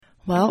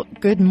Well,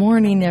 good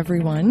morning,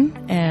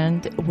 everyone,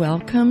 and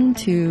welcome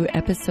to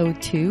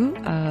episode 2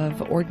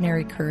 of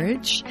Ordinary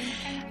Courage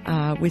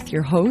with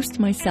your host,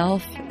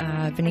 myself,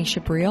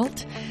 Venetia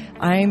Brielt.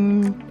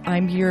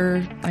 I'm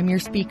your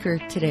speaker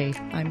today.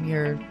 I'm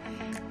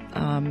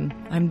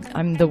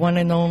the one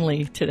and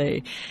only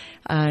today,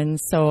 and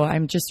so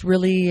I'm just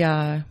really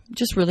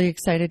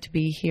excited to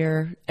be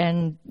here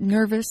and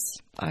nervous.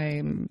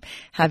 I'm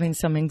having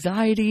some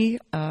anxiety,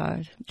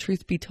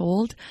 truth be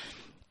told.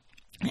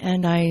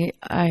 And I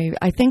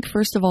think,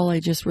 first of all,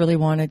 I just really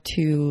wanted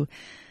to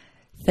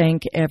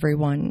thank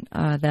everyone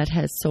that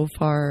has so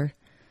far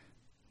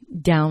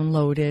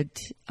downloaded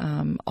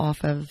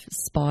off of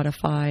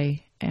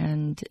Spotify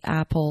and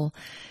Apple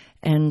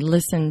and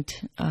listened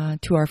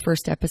to our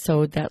first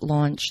episode that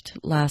launched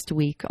last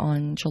week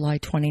on July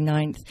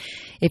 29th.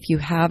 If you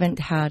haven't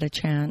had a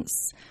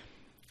chance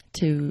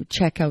to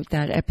check out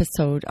that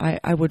episode,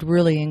 I would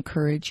really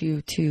encourage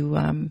you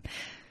to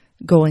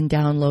go and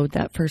download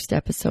that first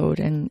episode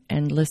and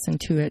listen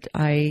to it.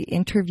 I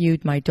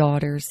interviewed my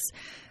daughters,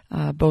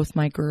 both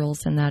my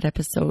girls in that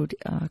episode,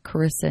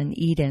 Carissa and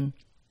Eden.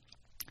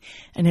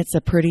 And it's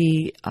a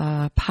pretty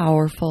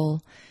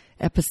powerful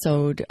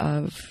episode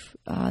of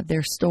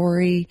their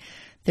story,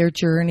 their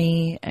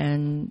journey,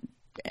 and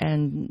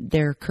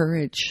their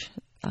courage,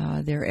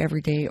 their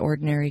everyday,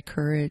 ordinary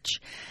courage,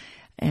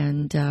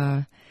 and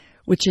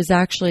which is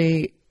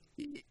actually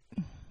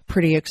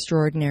pretty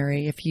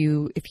extraordinary. If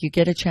you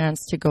get a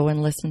chance to go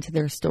and listen to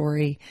their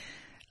story,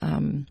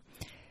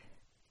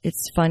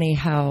 it's funny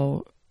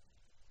how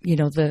we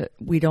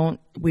don't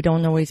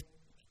always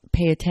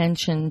pay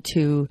attention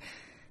to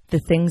the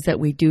things that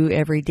we do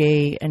every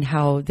day and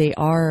how they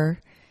are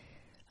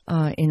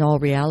in all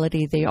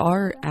reality they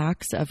are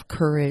acts of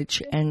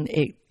courage, and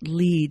it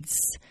leads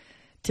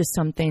to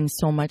something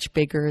so much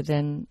bigger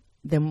than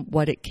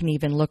what it can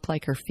even look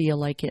like or feel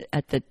like it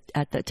at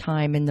the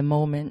time in the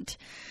moment.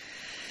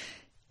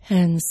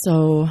 And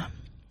so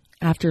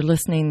after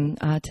listening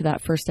to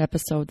that first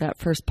episode, that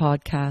first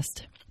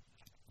podcast,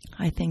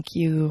 I think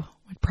you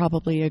would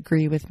probably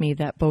agree with me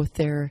that both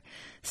their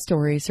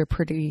stories are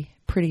pretty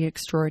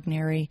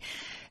extraordinary.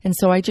 And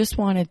so I just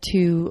wanted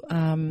to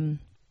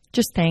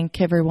just thank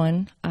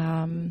everyone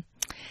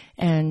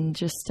and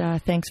just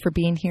thanks for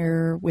being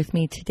here with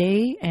me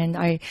today. And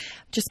I'm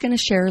just going to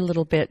share a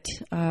little bit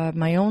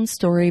my own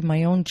story,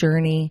 my own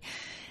journey,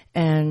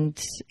 and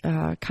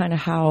kind of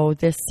how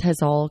this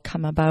has all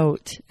come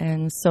about.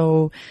 And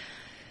so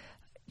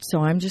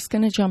I'm just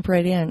going to jump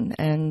right in.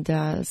 And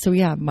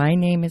my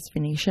name is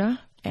Venetia,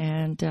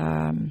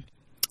 and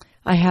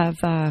I have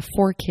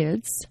 4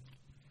 kids.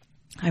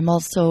 I'm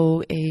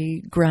also a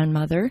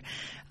grandmother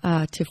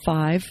to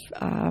 5.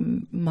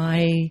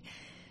 My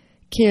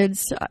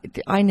kids,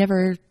 I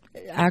never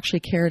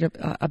actually cared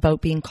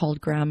about being called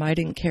grandma. I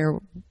didn't care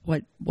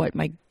what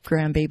my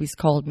grandbabies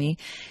called me.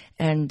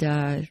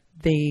 And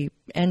they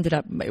ended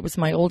up, it was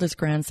my oldest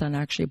grandson,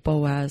 actually,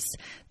 Boaz,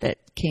 that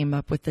came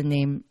up with the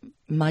name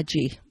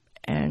Mudgy.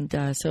 And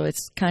so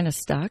it's kind of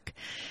stuck.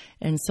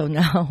 And so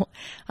now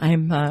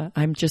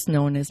I'm just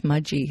known as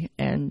Mudgy.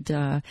 And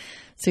let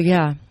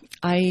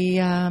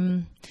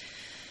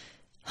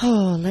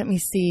me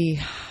see.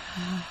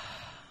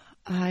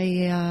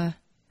 I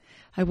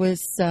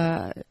was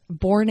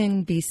born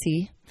in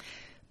BC,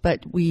 but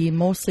we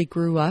mostly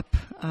grew up.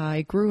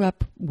 I grew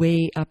up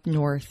way up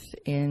north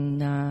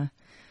in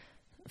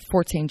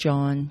Fort St.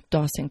 John,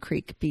 Dawson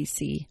Creek,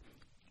 BC.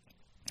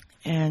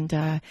 And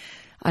I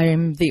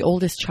am the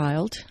oldest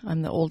child.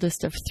 I'm the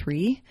oldest of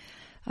 3.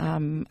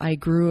 I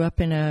grew up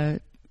in a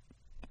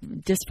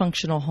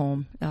dysfunctional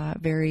home,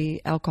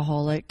 very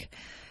alcoholic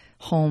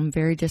home,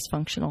 very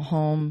dysfunctional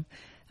home.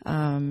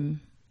 And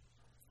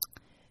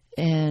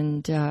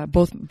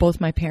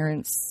both my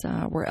parents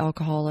were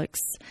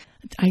alcoholics.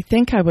 I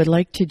think I would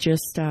like to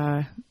just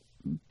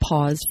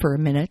pause for a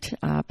minute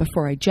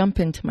before I jump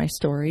into my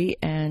story,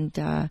 and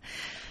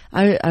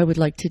I would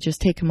like to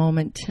just take a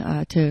moment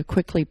to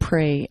quickly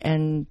pray.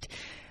 And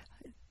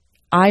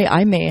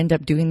I may end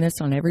up doing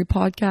this on every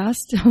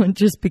podcast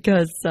just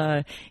because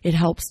it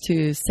helps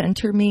to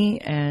center me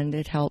and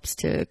it helps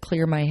to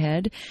clear my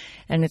head,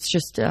 and it's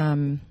just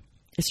a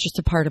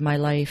part of my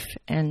life.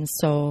 And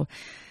so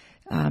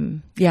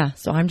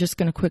so I'm just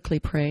going to quickly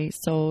pray.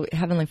 So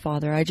Heavenly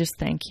Father, I just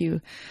thank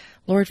you,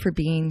 Lord, for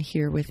being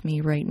here with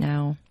me right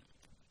now,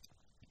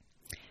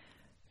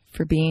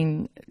 for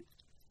being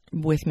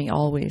with me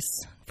always,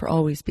 for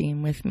always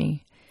being with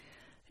me.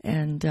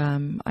 And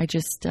I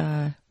just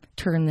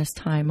turn this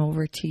time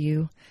over to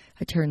you.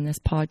 I turn this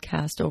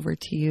podcast over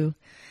to you,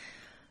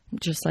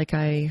 just like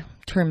I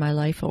turn my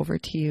life over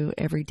to you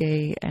every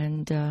day.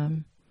 And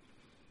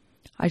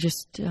I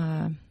just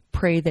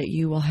pray that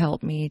you will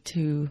help me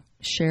to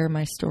share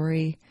my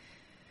story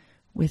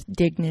with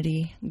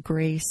dignity,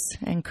 grace,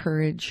 and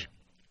courage.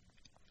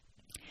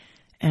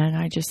 And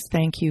I just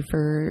thank you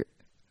for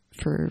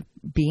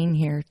being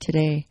here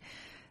today.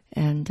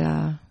 And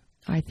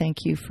I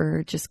thank you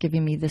for just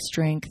giving me the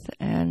strength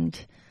and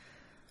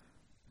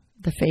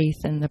the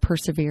faith and the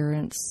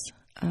perseverance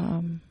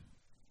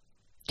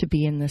to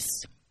be in this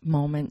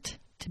moment,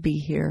 to be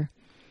here.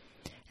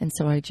 And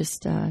so I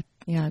just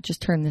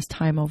turn this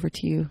time over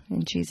to you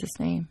in Jesus'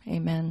 name.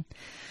 Amen.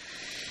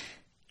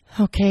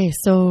 Okay,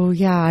 so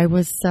I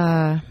was,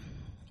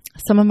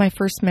 some of my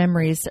first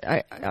memories,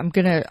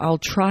 I'll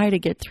try to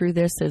get through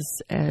this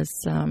as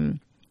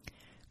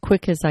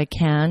quick as I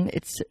can.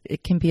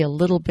 It can be a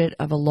little bit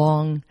of a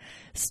long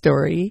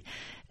story.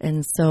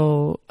 And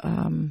so,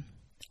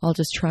 I'll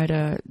just try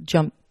to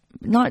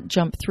not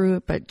jump through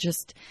it, but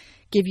just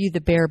give you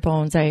the bare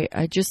bones.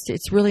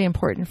 It's really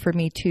important for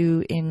me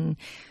too, in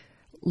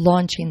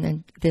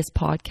launching this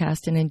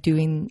podcast and in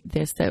doing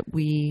this, that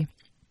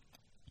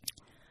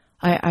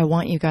I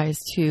want you guys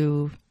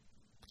to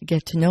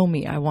get to know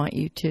me. I want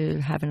you to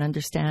have an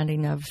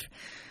understanding of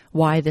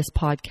why this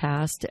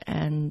podcast,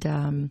 and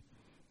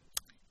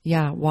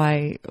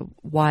why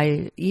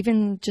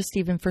even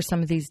for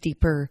some of these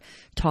deeper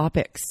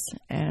topics,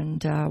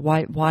 and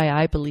why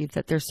I believe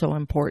that they're so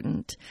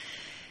important.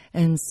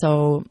 And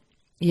so,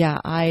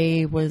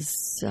 I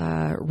was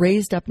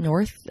raised up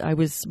north. I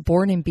was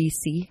born in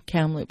BC,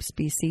 Kamloops,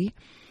 BC,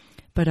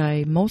 but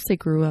I mostly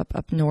grew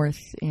up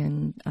north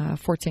in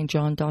Fort St.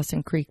 John,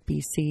 Dawson Creek,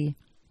 BC.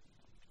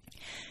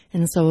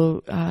 And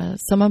so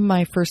some of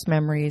my first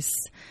memories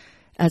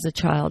as a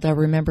child, I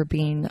remember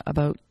being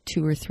about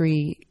 2 or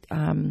 3.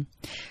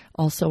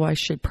 Also, I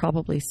should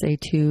probably say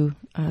too,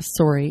 that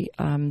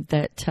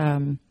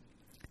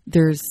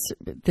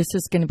this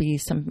is going to be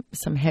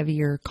some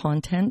heavier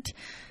content.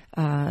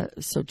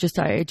 So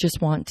I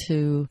just want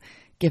to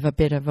give a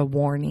bit of a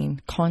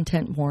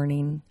content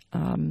warning,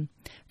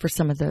 for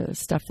some of the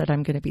stuff that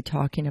I'm going to be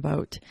talking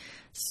about.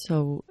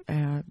 So,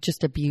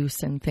 just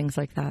abuse and things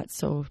like that.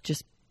 So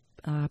just,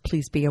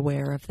 please be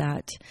aware of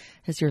that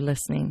as you're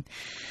listening.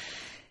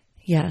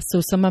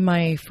 So some of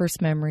my first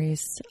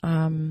memories,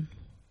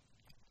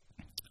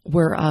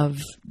 were of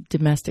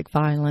domestic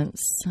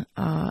violence.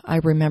 I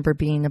remember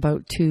being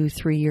about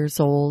 2-3 years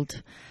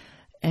old,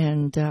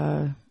 and,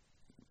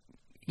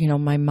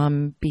 my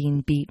mom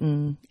being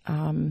beaten.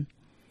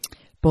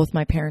 Both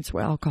my parents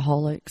were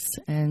alcoholics,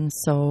 and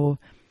so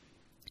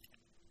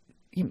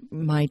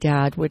my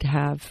dad would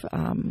have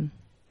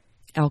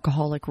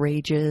alcoholic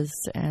rages,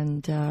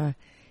 and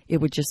it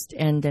would just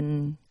end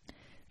in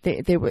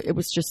it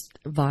was just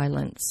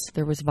violence.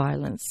 There was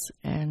violence,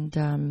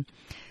 and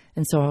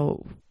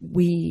so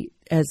we,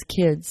 as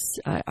kids,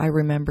 I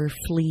remember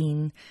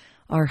fleeing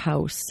our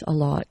house a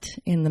lot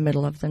in the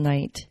middle of the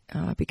night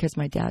because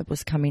my dad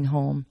was coming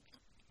home,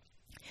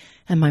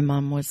 and my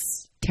mom was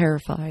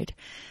terrified.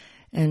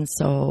 And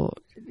so,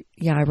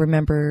 I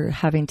remember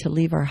having to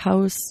leave our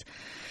house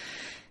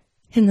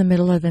in the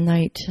middle of the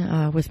night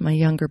with my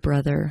younger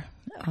brother.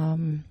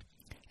 And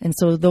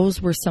so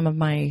those were some of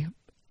my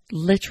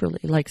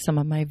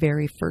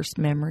very first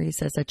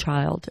memories as a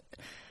child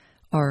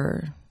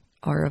are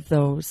of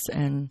those.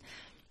 And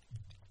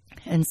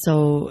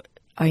so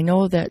I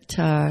know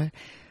that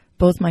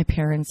both my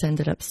parents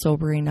ended up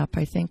sobering up,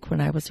 I think,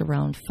 when I was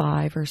around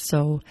 5 or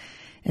so.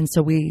 And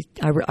so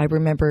I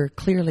remember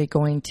clearly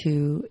going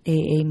to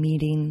AA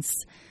meetings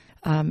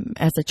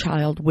as a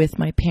child with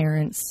my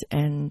parents,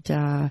 and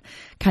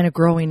kind of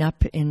growing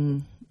up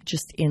in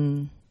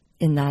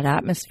that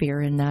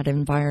atmosphere, in that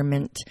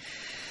environment.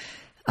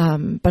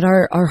 But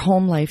our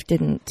home life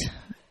didn't.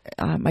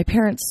 My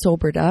parents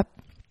sobered up,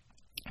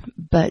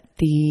 but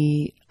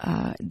the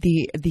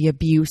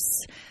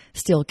abuse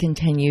still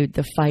continued.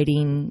 The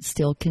fighting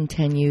still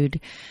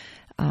continued.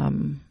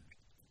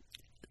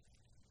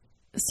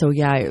 So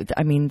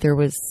there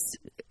was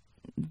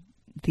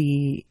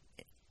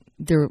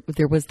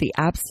the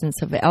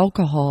absence of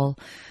alcohol,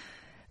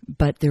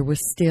 but there was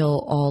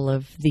still all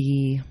of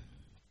the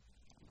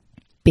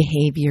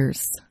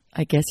behaviors,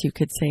 I guess you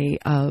could say,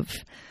 of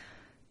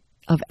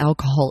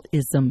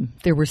alcoholism.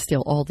 There were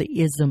still all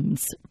the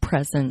isms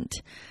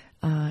present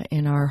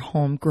in our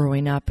home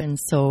growing up, and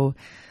so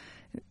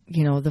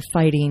the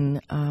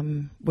fighting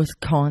was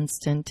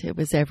constant. It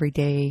was every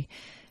day.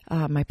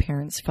 My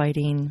parents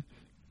fighting.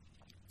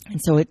 And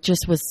so it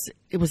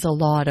was a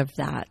lot of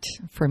that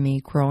for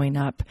me growing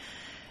up.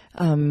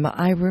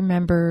 I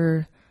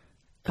remember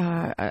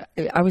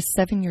I was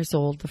 7 years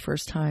old the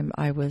first time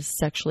I was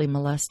sexually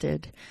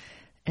molested.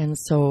 And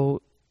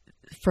so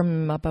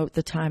from about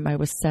the time I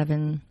was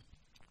 7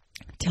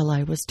 till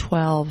I was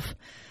 12,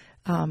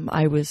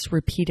 I was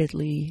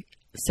repeatedly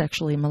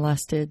sexually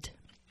molested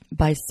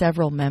by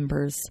several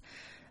members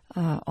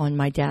on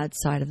my dad's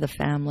side of the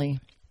family.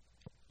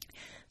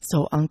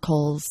 So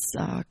uncles,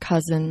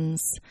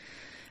 cousins.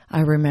 I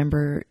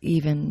remember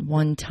even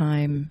one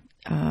time,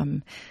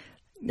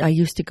 I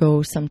used to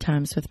go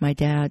sometimes with my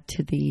dad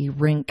to the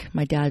rink.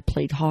 My dad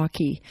played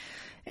hockey,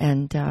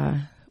 and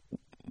so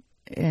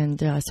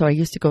I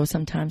used to go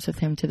sometimes with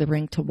him to the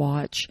rink to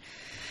watch,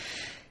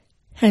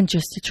 and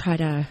just to try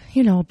to,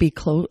 be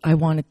close. I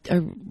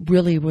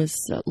really was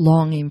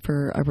longing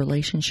for a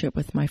relationship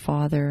with my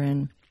father,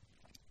 and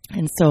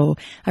so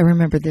I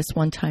remember this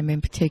one time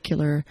in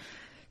particular.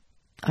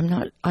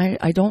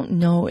 I don't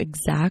know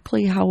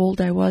exactly how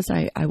old I was.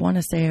 I want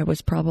to say I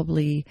was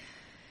probably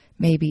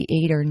maybe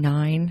 8 or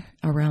 9,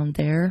 around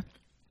there.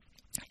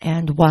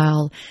 And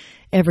while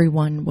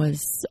everyone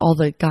was, all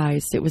the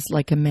guys, it was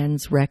like a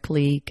men's rec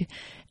league.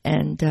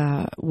 And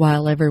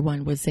while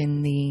everyone was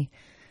in the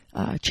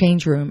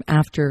change room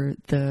after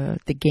the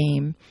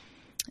game,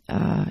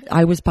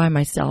 I was by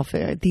myself.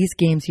 These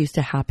games used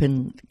to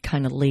happen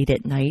kind of late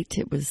at night.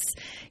 It was,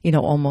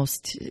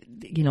 almost,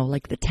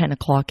 like the 10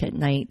 o'clock at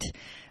night,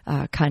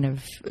 kind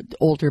of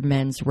older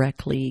men's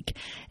rec league.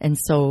 And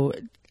so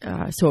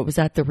it was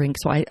at the rink.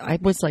 So I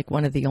was like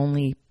one of the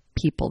only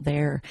people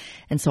there.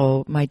 And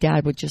so my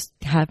dad would just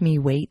have me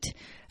wait,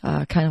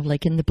 kind of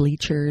like in the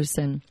bleachers,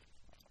 and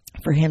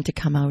for him to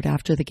come out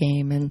after the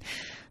game. And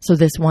so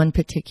this one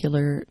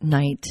particular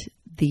night,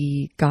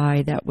 the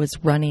guy that was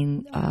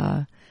running,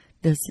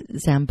 this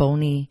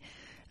Zamboni,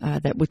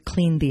 that would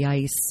clean the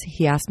ice,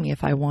 he asked me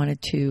if I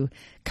wanted to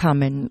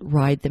come and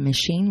ride the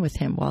machine with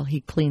him while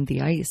he cleaned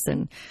the ice.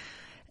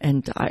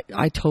 And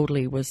I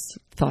totally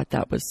thought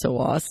that was so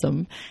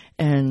awesome.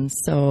 And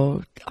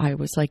so I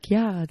was like,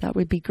 yeah, that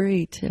would be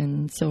great.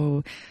 And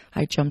so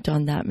I jumped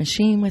on that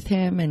machine with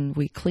him, and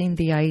we cleaned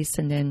the ice,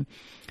 and then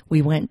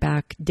we went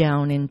back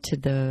down into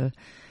the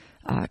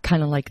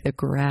kind of like the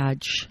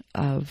garage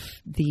of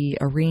the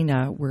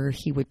arena where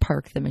he would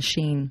park the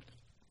machine.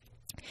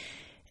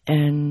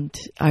 And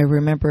I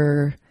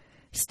remember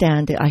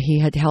he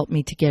had helped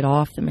me to get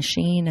off the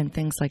machine and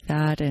things like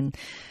that. And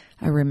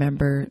I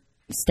remember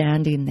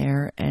standing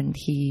there, and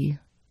he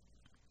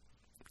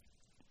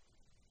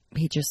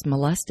just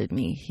molested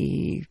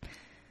me.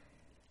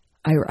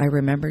 I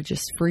remember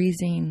just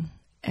freezing,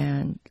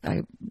 and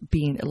I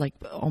being like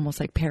almost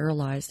like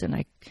paralyzed, and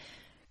I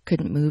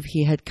couldn't move.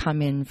 He had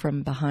come in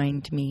from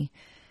behind me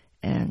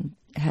and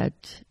had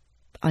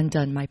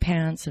undone my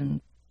pants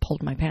and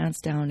pulled my pants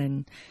down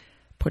and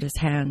put his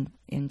hand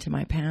into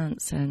my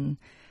pants. And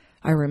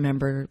I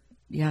remember,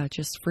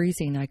 just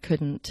freezing. I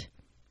couldn't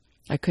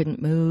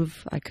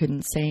move. I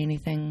couldn't say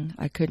anything.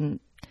 I couldn't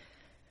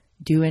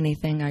do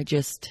anything. I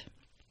just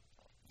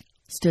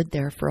stood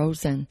there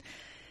frozen.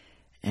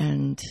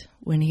 And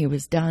when he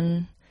was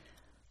done,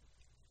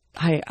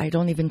 I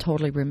don't even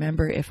totally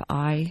remember if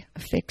I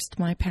fixed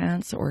my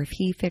pants or if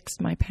he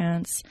fixed my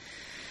pants.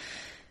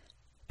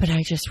 But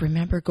I just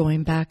remember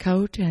going back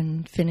out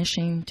and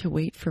finishing to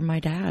wait for my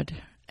dad.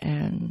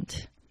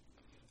 And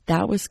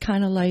that was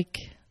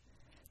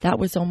that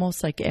was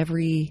almost like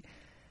every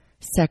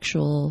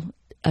sexual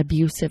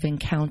abusive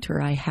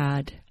encounter I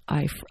had,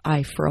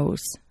 I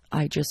froze.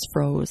 I just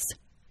froze.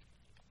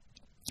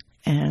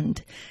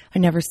 And I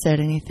never said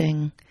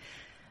anything,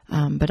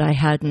 but I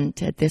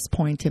hadn't at this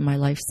point in my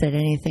life said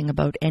anything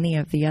about any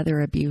of the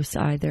other abuse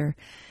either.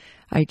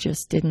 I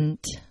just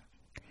didn't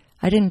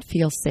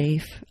feel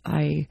safe.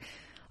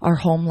 Our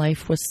home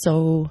life was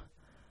so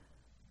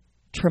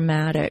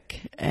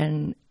traumatic,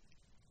 and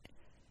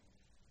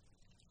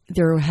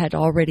there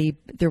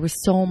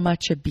was so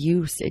much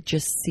abuse. It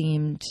just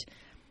seemed,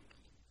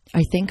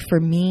 I think for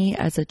me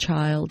as a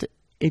child,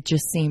 it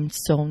just seemed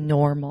so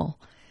normal.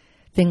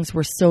 Things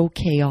were so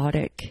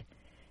chaotic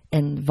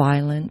and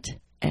violent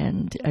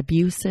and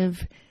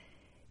abusive.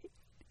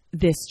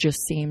 This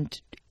just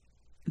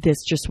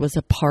was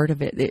a part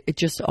of it. It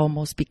just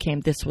almost became,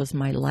 this was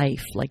my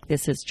life. Like,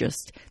 this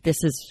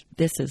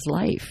is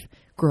life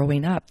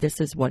growing up.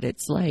 This is what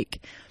it's like.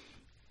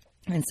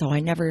 And so I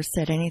never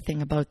said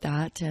anything about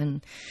that.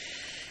 And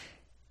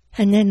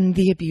then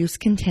the abuse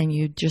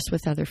continued just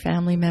with other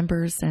family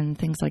members and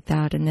things like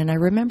that. And then I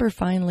remember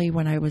finally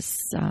when I was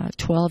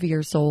 12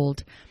 years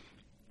old,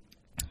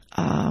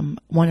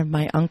 one of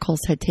my uncles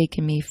had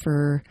taken me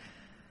for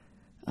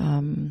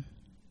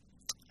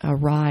a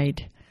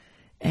ride.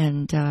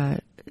 And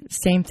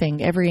same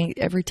thing,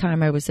 every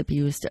time I was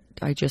abused,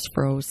 I just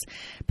froze.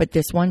 But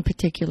this one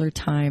particular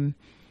time,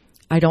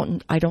 I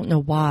don't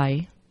know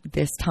why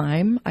this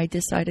time I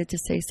decided to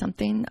say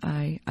something.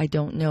 I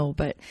don't know,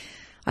 but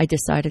I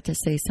decided to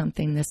say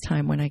something this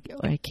time when I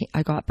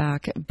got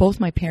back. Both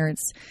my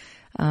parents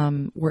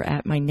were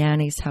at my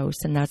nanny's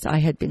house, and I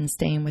had been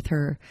staying with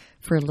her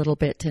for a little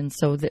bit. And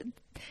so that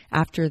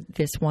after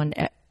this one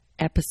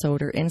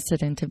episode or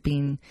incident of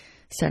being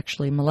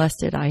sexually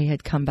molested, I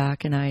had come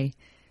back and I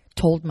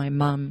told my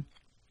mom.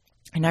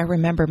 And I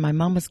remember my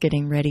mom was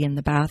getting ready in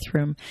the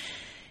bathroom,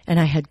 and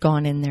I had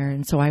gone in there.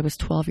 And so I was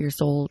 12 years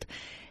old.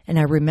 And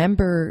I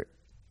remember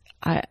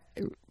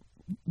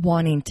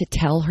wanting to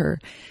tell her,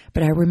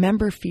 but I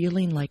remember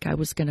feeling like I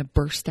was going to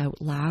burst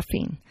out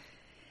laughing.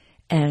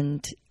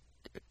 And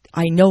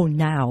I know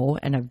now,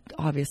 and I've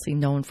obviously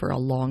known for a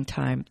long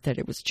time, that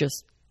it was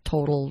just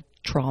total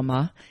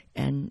trauma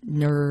and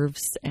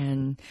nerves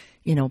and,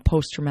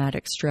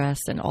 post-traumatic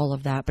stress and all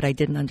of that. But I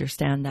didn't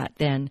understand that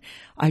then.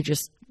 I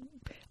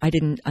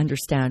didn't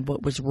understand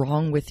what was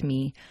wrong with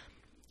me,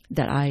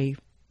 that I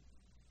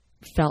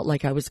felt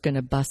like I was going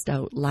to bust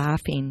out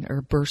laughing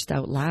or burst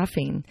out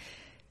laughing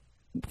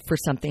for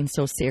something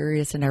so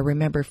serious. And I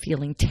remember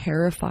feeling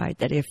terrified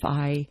that if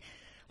I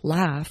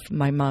laugh,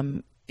 my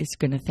mom is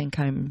going to think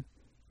I'm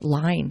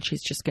lying.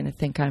 She's just going to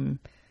think I'm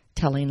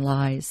telling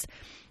lies.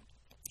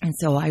 And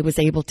so I was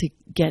able to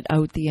get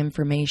out the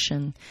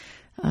information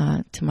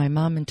to my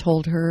mom and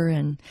told her,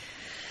 and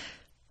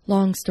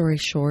long story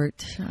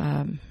short,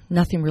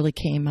 nothing really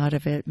came out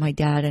of it. My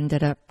dad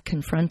ended up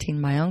confronting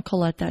my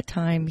uncle at that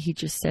time. He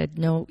just said,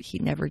 no, he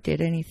never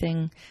did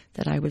anything,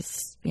 that I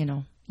was,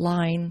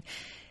 lying.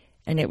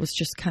 And it was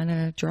just kind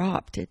of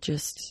dropped. It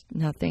just,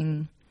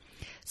 nothing.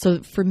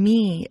 So for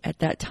me at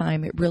that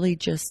time, it really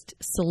just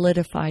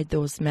solidified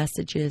those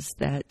messages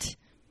that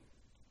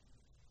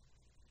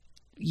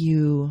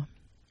you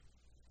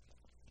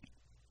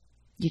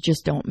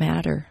just don't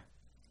matter.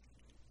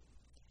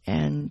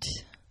 And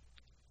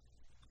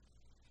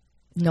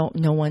no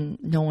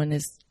one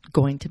is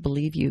going to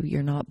believe you.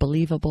 You're not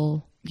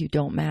believable. You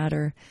don't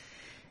matter.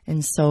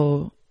 And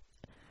so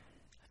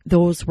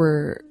those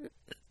were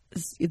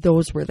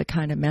the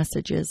kind of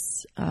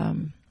messages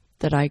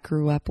that I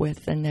grew up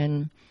with. And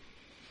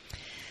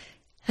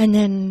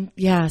then,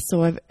 yeah,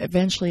 so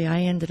eventually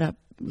I ended up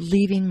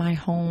leaving my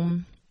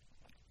home.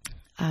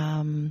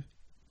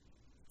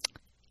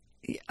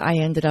 I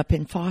ended up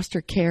in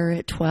foster care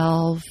at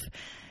 12.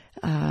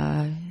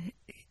 I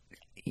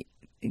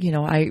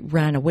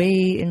ran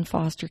away in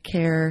foster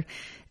care,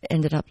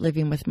 ended up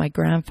living with my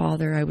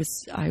grandfather. I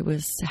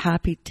was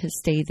happy to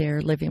stay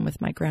there living with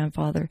my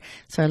grandfather.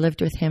 So I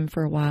lived with him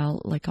for a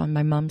while, like on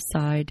my mom's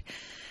side.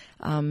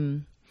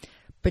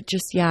 But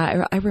just,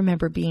 yeah, I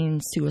remember being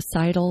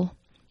suicidal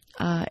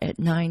at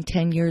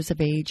 9-10 years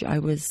of age. I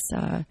was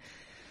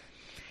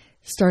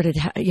started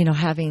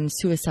having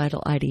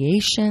suicidal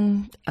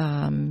ideation,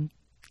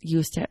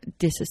 used to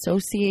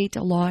disassociate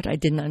a lot. I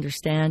didn't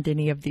understand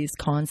any of these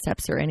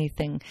concepts or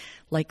anything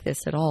like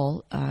this at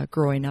all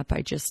growing up.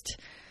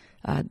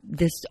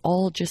 This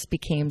all just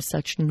became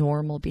such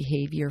normal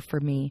behavior for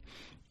me.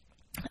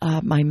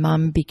 My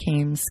mom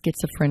became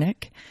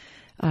schizophrenic.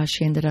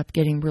 She ended up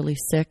getting really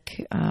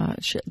sick.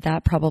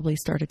 That probably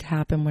started to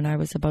happen when I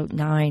was about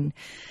 9.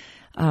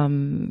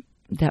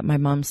 That my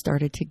mom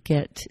started to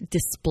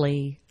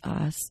display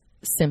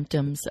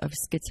symptoms of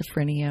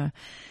schizophrenia.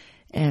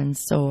 And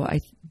so I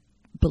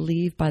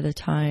believe by the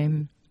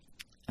time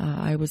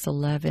I was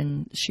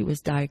 11, she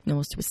was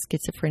diagnosed with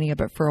schizophrenia.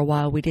 But for a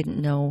while, we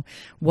didn't know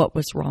what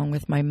was wrong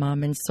with my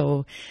mom. And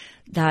so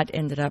that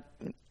ended up,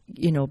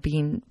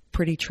 being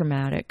pretty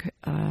traumatic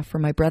for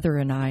my brother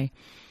and I.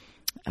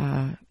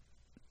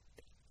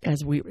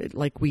 As we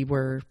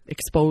were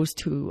exposed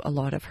to a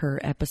lot of her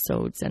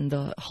episodes and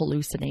the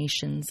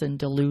hallucinations and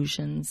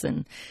delusions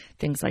and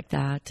things like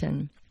that.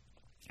 And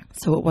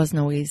so it wasn't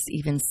always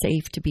even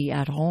safe to be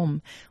at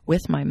home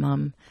with my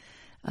mom,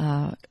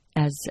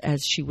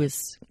 as she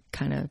was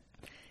kind of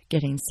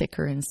getting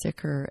sicker and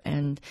sicker.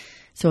 And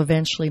so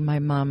eventually my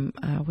mom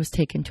was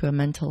taken to a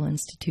mental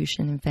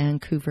institution in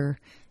Vancouver,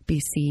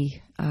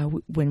 BC,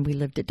 when we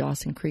lived at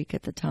Dawson Creek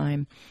at the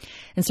time.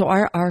 And so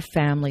our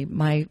family,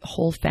 my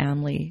whole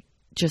family,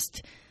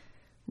 just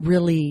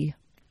really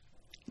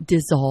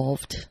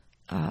dissolved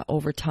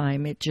over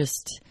time. It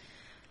just,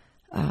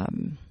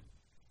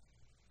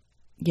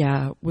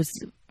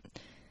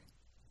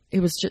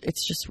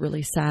 it's just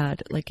really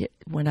sad.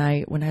 When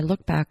I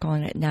look back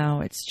on it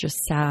now, it's just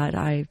sad.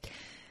 I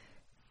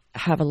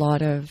have a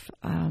lot of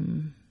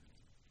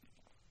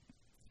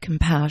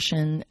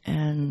compassion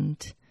and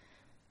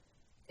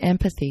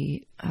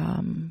empathy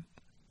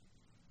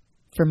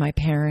for my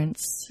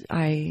parents.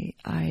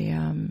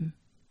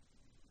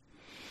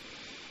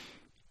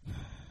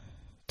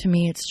 To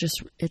me,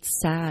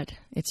 it's sad.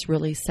 It's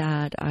really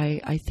sad.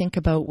 I think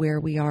about where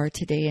we are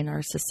today in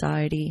our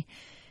society,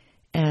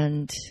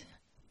 and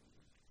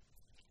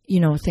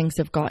things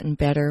have gotten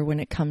better when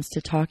it comes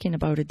to talking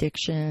about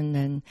addiction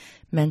and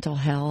mental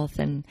health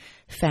and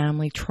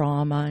family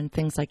trauma and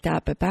things like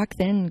that. But back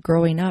then,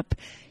 growing up,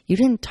 you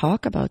didn't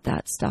talk about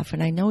that stuff.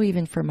 And I know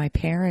even for my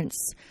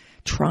parents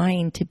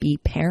trying to be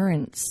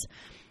parents,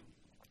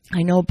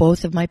 I know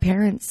both of my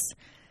parents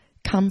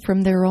come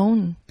from their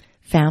own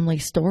family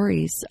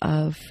stories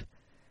of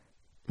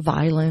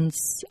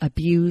violence,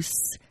 abuse,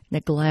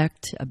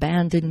 neglect,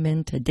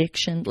 abandonment,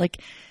 addiction.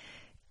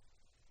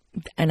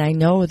 And I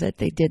know that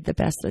they did the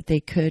best that they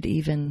could,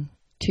 even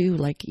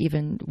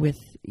with,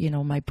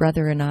 my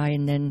brother and I.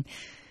 And then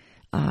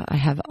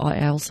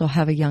I also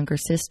have a younger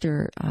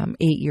sister, 8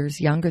 years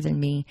younger than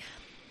me.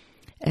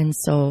 And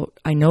so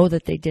I know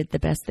that they did the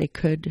best they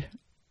could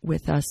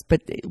with us,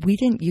 but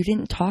you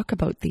didn't talk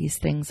about these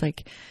things.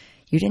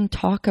 You didn't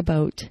talk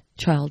about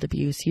child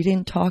abuse. You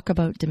didn't talk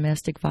about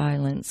domestic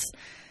violence.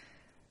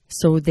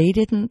 So they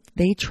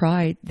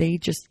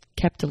just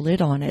kept a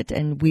lid on it.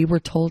 And we were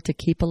told to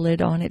keep a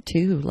lid on it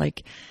too.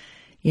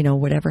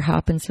 Whatever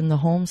happens in the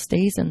home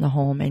stays in the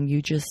home. And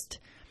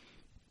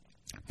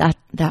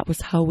that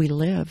was how we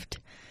lived.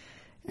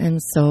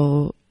 And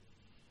so,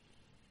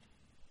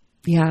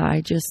 yeah,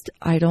 I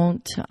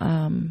don't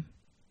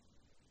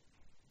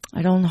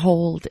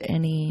hold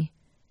any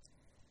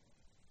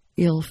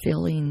ill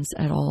feelings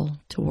at all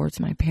towards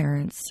my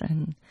parents,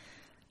 and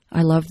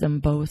I love them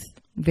both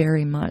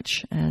very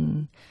much,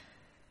 and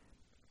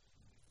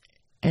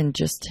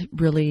just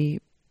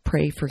really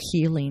pray for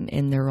healing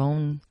in their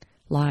own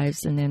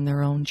lives and in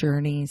their own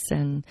journeys.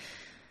 And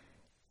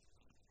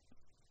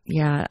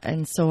yeah,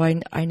 and so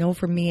I know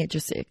for me,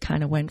 it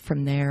kind of went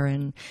from there.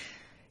 And,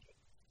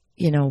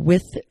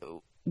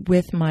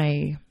 with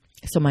my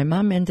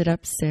mom ended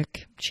up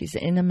sick. She's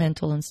in a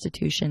mental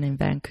institution in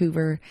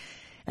Vancouver.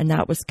 And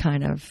that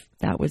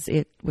was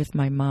it with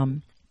my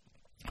mom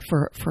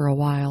for a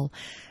while.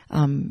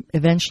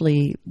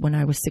 Eventually, when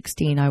I was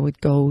 16, I would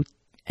go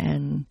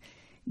and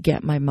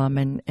get my mom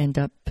and end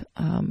up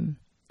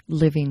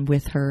living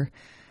with her,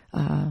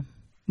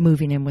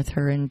 moving in with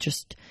her, and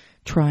just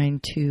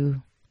trying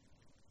to,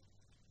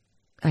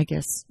 I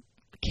guess,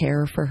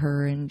 care for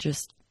her and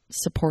just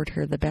support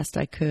her the best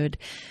I could.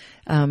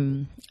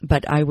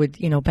 But I would,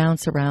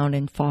 bounce around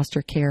in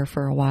foster care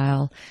for a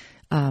while.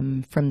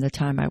 From the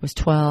time I was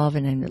 12,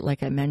 and then,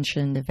 like I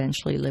mentioned,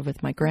 eventually live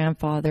with my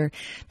grandfather.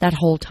 That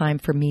whole time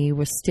for me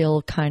was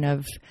still kind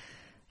of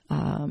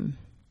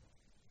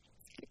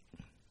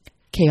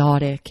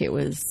chaotic. It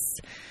was,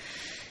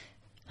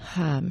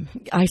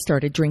 I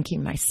started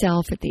drinking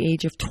myself at the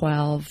age of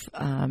 12.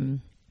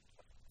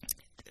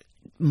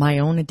 My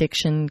own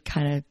addiction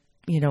kind of,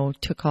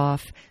 took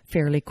off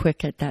fairly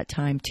quick at that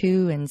time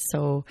too. And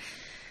so,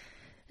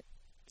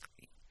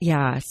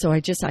 yeah, so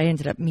I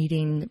ended up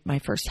meeting my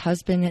first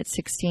husband at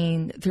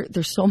 16.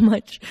 There's so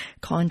much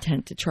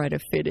content to try to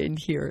fit in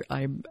here.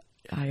 I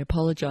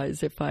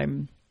apologize if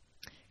I'm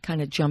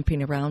kind of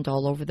jumping around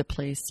all over the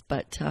place.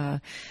 But,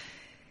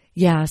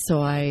 yeah,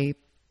 so I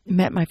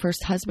met my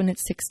first husband at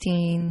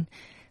 16,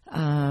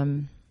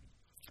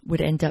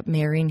 would end up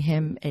marrying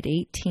him at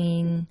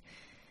 18.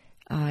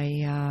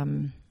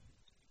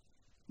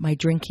 My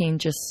drinking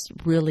just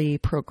really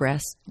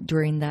progressed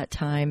during that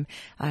time.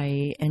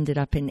 I ended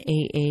up in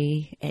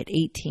AA at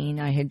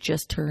 18. I had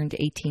just turned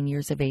 18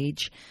 years of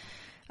age.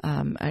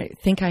 I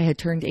think I had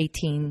turned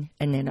 18,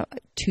 and then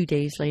 2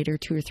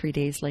 or 3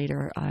 days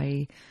later,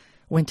 I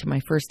went to my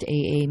first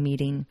AA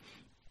meeting,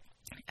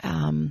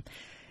 and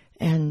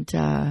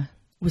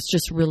was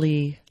just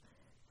really,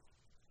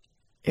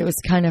 it was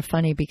kind of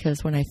funny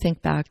because when I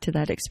think back to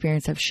that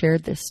experience, I've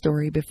shared this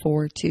story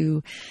before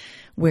too,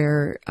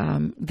 where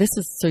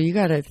so you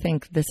got to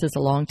think this is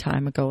a long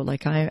time ago.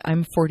 Like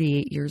I'm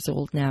 48 years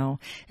old now,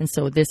 and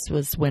so this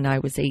was when I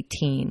was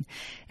 18.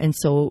 And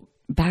so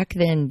back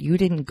then you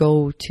didn't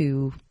go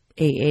to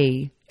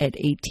AA at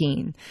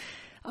 18.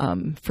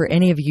 For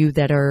any of you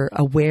that are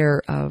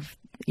aware of,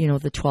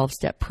 the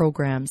 12-step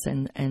programs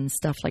and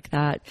stuff like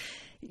that,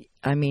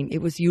 I mean,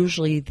 it was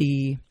usually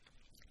the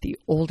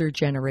older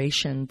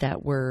generation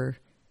that were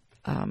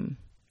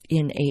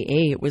in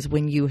AA. It was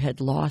when you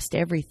had lost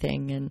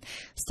everything and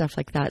stuff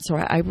like that. So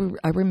I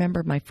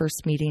remember my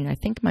first meeting. I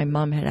think my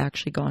mom had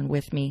actually gone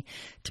with me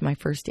to my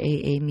first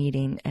AA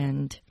meeting,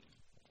 and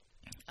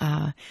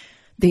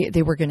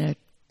they were going to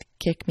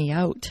kick me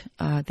out.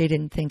 They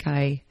didn't think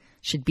I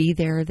should be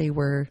there. They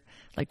were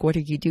like, "What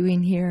are you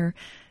doing here?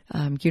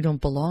 You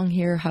don't belong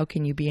here. How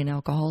can you be an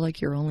alcoholic?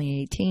 You're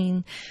only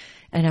 18.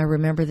 And I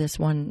remember this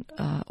one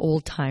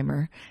old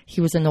timer. He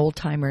was an old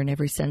timer in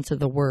every sense of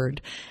the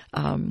word,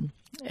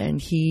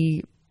 and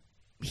he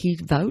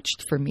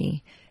vouched for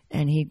me.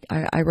 And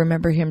I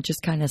remember him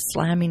just kind of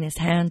slamming his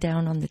hand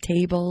down on the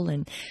table,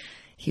 and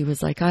he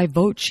was like, "I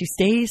vote she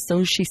stays,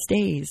 so she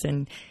stays."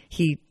 And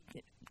he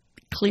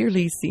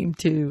clearly seemed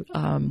to.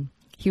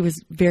 He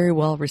was very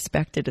well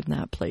respected in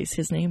that place.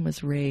 His name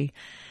was Ray,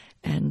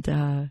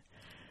 and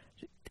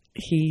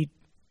he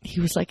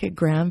was like a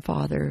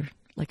grandfather,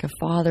 like a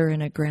father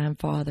and a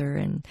grandfather,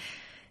 and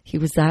he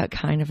was that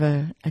kind of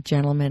a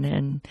gentleman,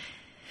 and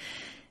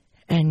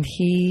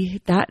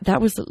that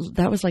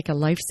was like a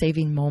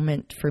life-saving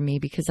moment for me,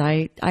 because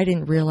I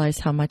didn't realize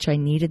how much I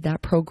needed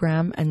that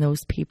program and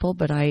those people,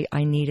 but I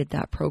needed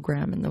that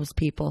program and those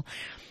people.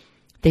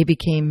 They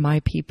became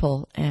my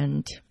people,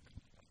 and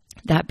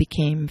that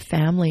became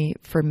family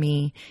for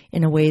me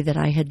in a way that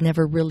I had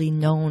never really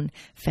known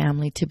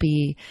family to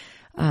be.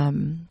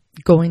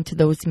 Going to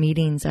those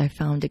meetings, I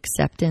found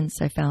acceptance,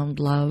 I found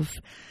love,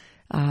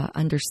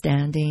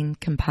 understanding,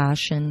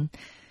 compassion,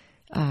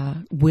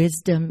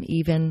 wisdom,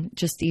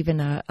 even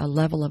a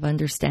level of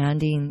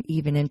understanding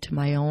even into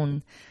my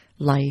own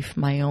life,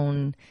 my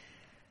own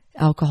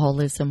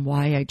alcoholism,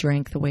 why I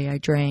drank the way I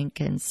drank.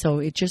 And so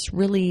it just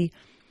really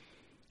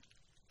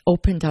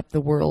opened up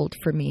the world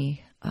for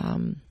me.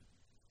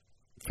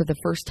 For the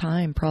first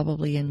time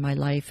probably in my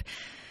life,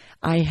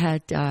 I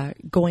had,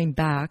 going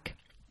back,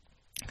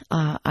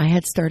 I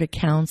had started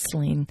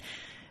counseling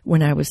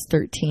when I was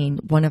 13.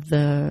 One of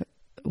the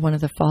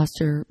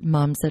foster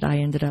moms that I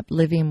ended up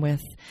living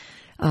with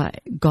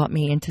got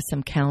me into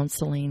some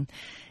counseling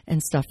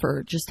and stuff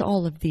for just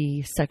all of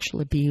the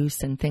sexual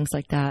abuse and things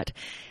like that.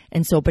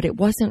 And so, but it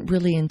wasn't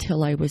really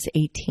until I was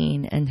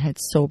 18 and had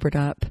sobered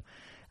up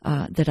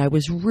that I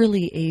was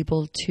really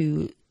able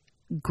to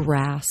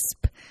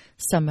grasp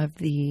some of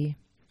the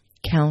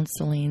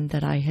counseling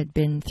that I had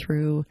been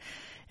through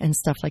and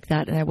stuff like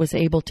that. And I was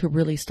able to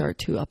really start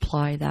to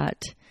apply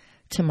that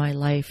to my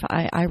life.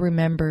 I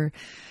remember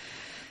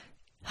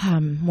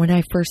when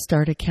I first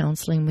started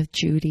counseling with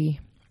Judy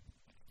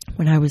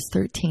when I was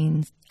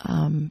 13,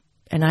 and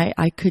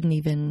I couldn't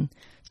even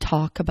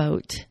talk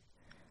about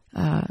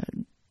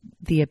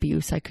the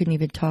abuse. I couldn't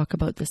even talk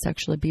about the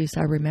sexual abuse.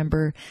 I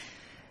remember,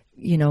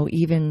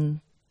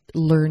 even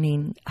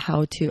learning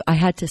I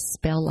had to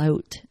spell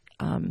out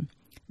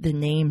the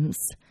names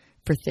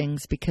for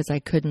things because I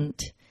could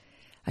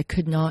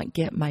not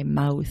get my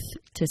mouth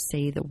to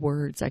say the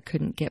words. I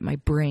couldn't get my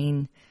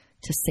brain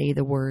to say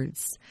the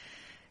words.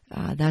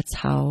 That's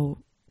how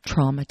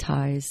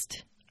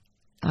traumatized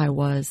I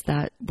was.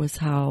 That was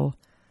how,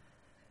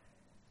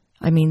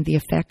 the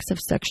effects of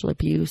sexual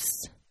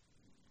abuse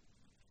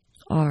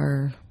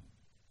are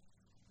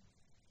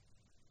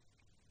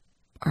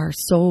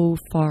so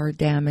far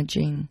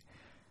damaging.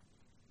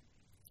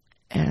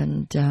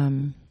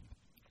 And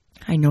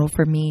I know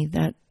for me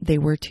that they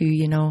were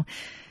too.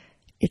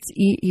 It's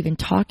even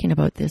talking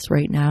about this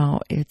right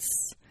now,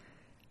 it's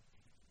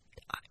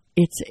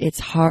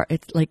hard.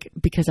 It's like,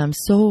 because I'm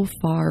so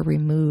far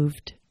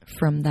removed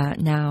from that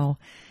now.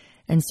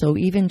 And so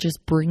even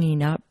just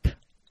bringing up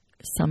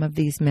some of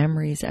these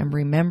memories and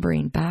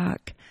remembering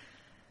back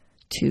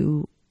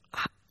to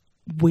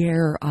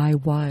where I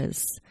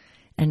was,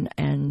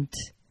 and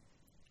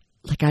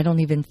like, I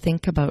don't even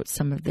think about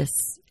some of this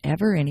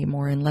ever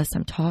anymore unless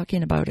I'm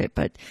talking about it.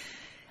 But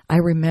I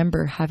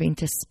remember having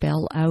to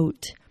spell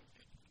out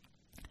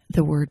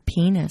the word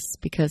penis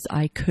because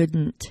I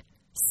couldn't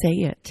say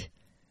it.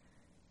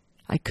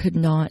 I could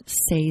not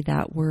say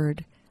that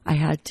word. I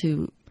had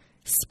to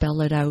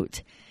spell it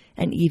out.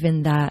 And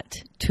even that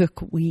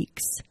took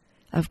weeks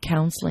of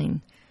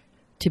counseling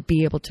to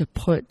be able to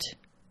put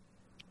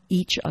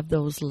each of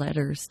those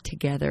letters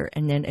together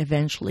and then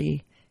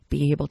eventually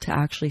be able to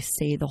actually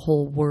say the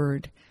whole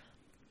word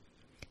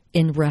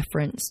in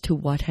reference to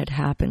what had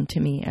happened to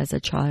me as a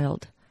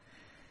child.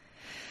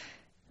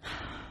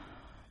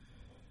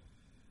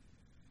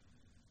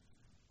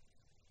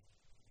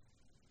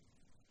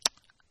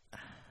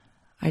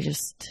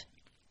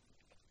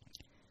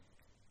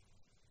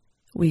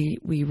 We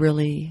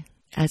really,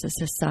 as a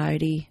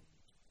society,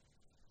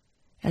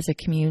 as a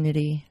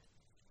community,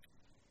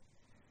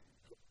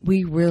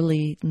 we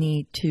really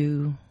need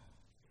to,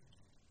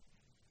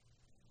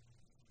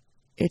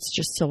 it's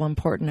just so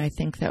important, I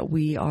think, that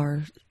we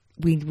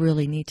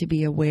really need to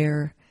be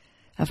aware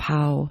of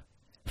how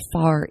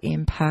far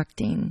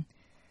impacting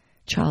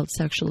child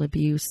sexual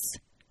abuse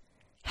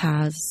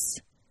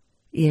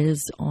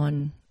is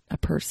on a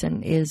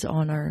person, is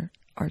on our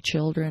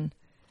children.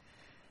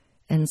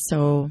 And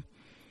so,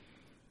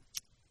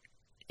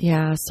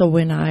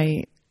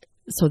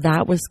 so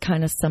that was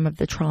kind of some of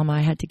the trauma I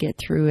had to get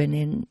through. And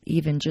in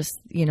even just,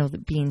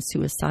 being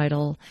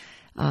suicidal,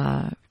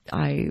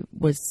 I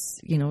was,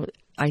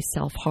 I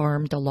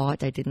self-harmed a lot.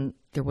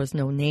 There was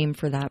no name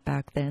for that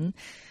back then.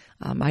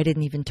 I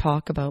didn't even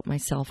talk about my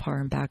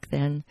self-harm back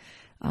then.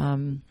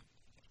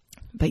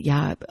 But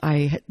yeah,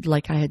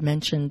 like I had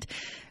mentioned,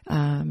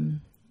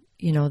 being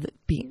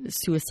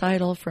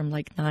suicidal from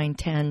like 9,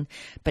 10,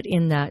 but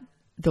in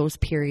those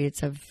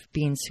periods of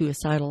being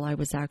suicidal, I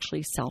was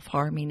actually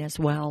self-harming as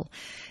well.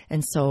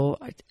 And so,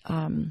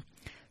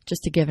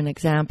 just to give an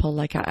example,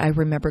 like I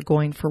remember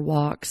going for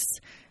walks,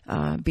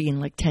 being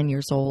like 10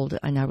 years old,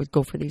 and I would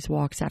go for these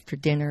walks after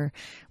dinner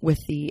with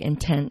the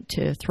intent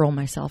to throw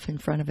myself in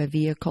front of a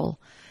vehicle,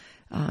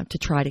 to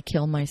try to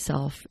kill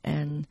myself.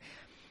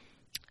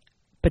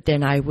 But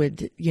then I would,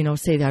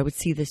 say that I would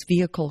see this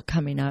vehicle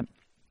coming up,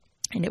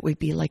 and it would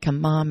be like a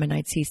mom, and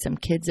I'd see some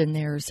kids in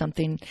there or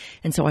something.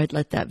 And so I'd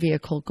let that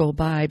vehicle go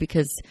by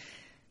because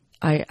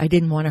I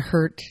didn't want to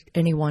hurt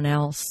anyone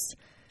else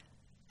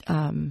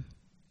in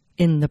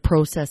the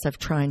process of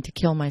trying to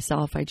kill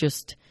myself. I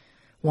just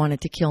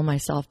wanted to kill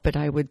myself, but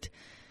I would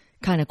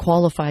kind of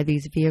qualify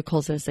these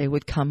vehicles as they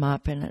would come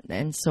up.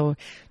 And so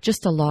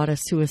just a lot of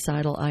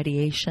suicidal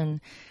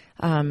ideation.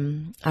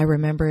 I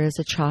remember as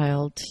a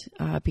child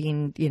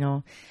being,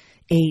 8,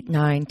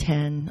 9,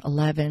 10,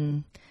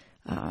 11,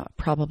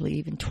 probably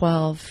even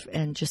 12,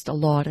 and just a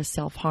lot of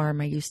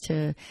self-harm. I used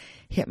to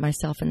hit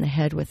myself in the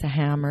head with a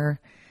hammer,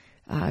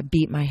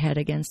 beat my head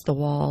against the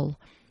wall,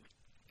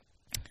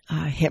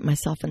 hit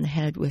myself in the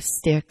head with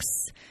sticks.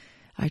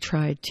 I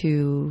tried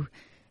to,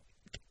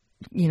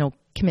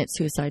 commit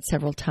suicide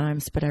several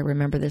times, but I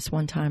remember this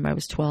one time I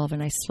was 12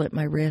 and I slit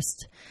my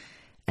wrist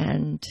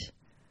and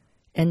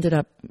ended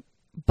up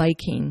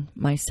biking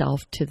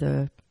myself to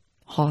the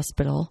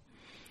hospital.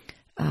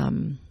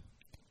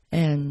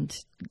 And,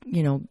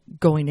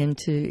 going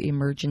into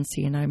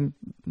emergency, and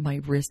my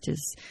wrist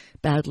is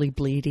badly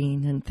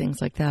bleeding and things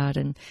like that.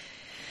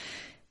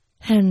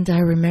 And I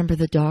remember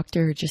the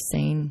doctor just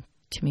saying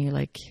to me,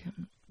 like,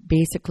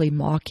 basically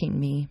mocking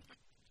me.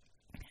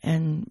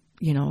 And,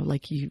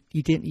 like, you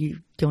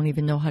don't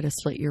even know how to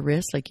slit your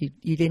wrist. Like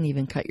you didn't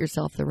even cut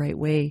yourself the right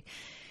way.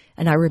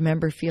 And I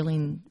remember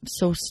feeling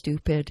so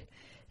stupid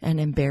and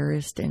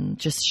embarrassed and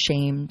just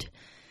shamed.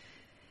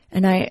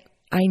 And I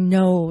I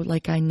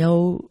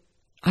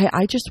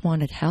just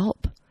wanted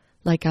help.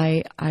 Like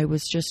I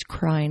was just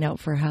crying out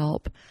for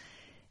help,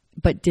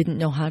 but didn't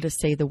know how to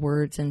say the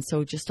words. And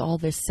so just all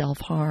this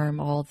self-harm,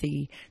 all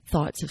the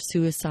thoughts of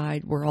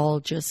suicide were all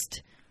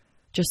just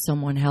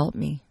someone help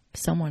me,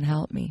 someone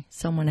help me,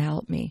 someone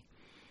help me.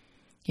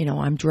 You know,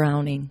 I'm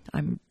drowning,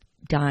 I'm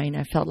dying.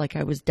 I felt like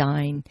I was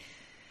dying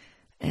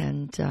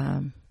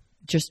and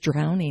just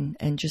drowning,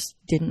 and just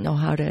didn't know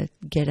how to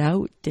get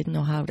out, didn't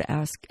know how to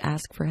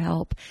ask for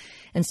help.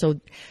 And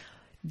so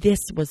this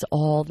was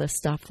all the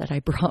stuff that I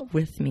brought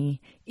with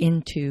me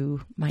into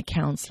my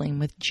counseling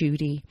with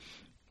Judy,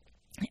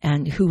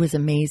 and who was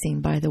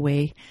amazing, by the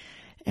way.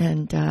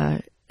 And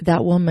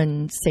that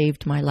woman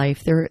saved my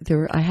life.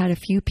 I had a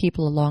few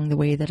people along the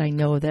way that I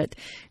know that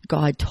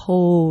God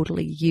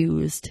totally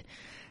used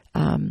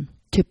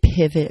to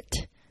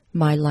pivot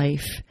my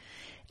life.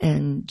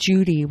 And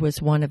Judy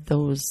was one of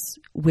those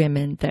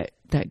women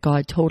that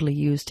God totally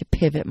used to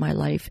pivot my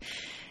life.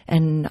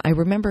 And I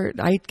remember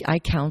I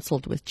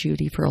counseled with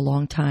Judy for a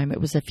long time. It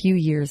was a few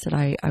years that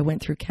I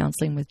went through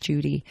counseling with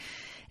Judy.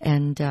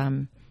 And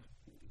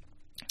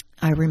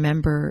I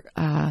remember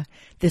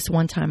this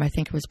one time, I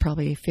think it was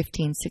probably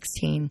 15,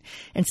 16,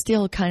 and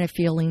still kind of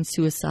feeling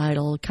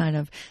suicidal, kind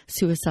of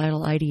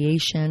suicidal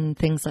ideation,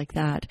 things like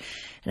that.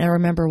 And I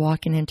remember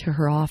walking into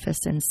her office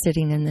and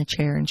sitting in the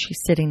chair, and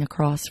she's sitting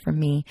across from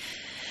me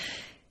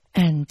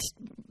and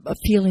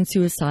feeling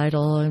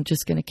suicidal. I'm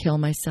just going to kill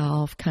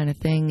myself kind of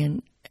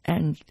thing.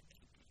 And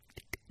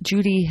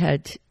Judy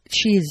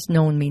she's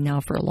known me now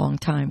for a long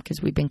time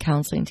because we've been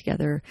counseling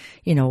together,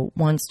 you know,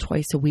 once,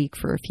 twice a week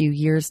for a few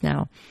years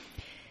now.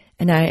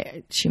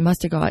 And she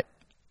must have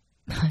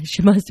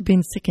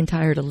been sick and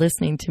tired of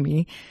listening to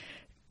me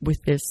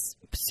with this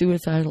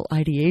suicidal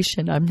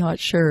ideation. I'm not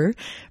sure,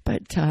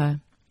 but I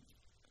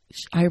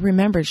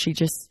remember she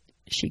just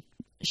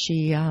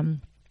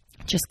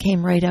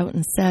came right out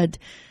and said,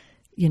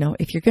 you know,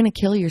 if you're going to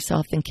kill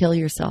yourself, then kill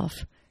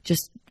yourself.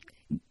 Just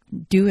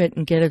do it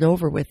and get it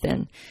over with.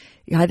 Then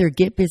you either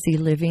get busy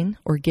living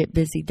or get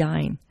busy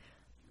dying.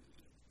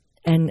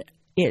 And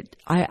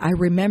I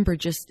remember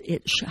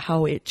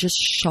how it just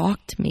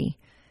shocked me.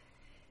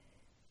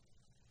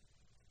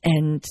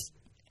 And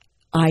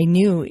I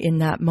knew in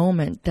that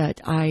moment that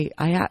I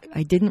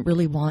didn't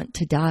really want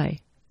to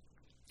die.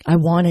 I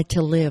wanted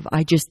to live.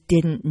 I just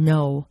didn't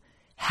know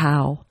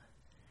how.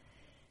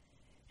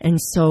 And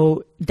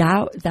so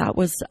that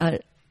was a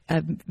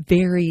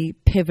very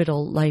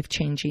pivotal,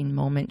 life-changing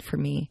moment for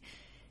me.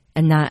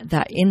 And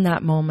that in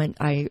that moment,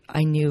 I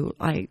knew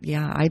I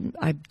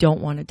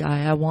don't want to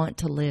die. I want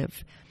to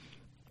live.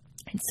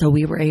 And so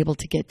we were able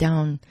to get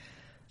down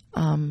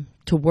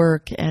to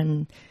work,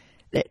 and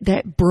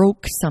that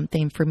broke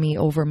something for me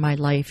over my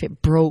life.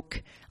 It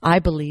broke, I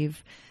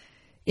believe,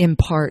 in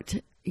part,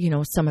 you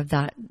know, some of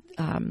that,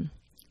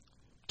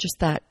 just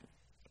that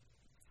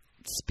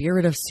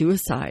spirit of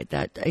suicide,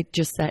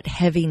 that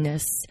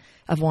heaviness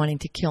of wanting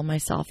to kill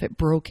myself. It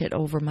broke it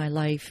over my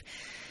life.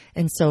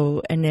 And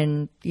so, and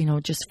then, you know,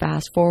 just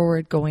fast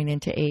forward going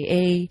into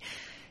AA,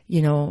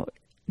 you know,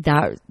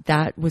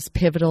 that was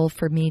pivotal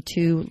for me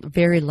too.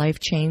 Very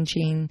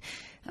life-changing.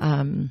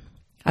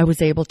 I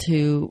was able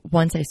to,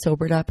 once I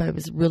sobered up, I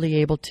was really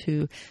able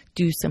to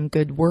do some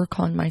good work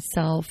on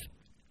myself,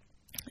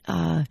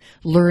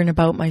 learn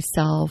about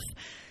myself,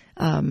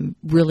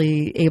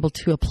 really able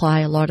to apply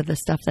a lot of the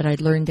stuff that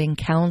I'd learned in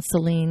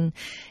counseling.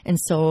 And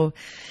so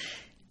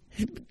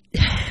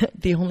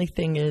the only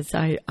thing is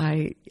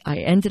I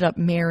ended up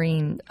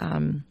marrying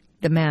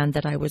the man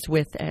that I was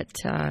with at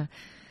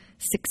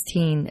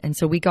 16. And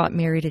so we got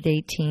married at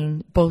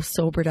 18, both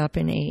sobered up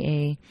in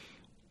AA.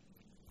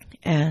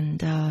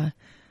 And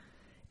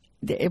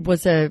it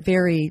was a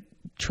very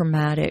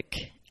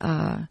traumatic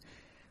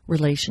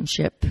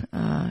relationship,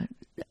 a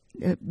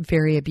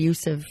very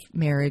abusive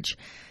marriage,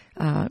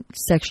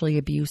 sexually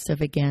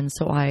abusive again.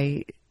 So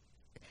I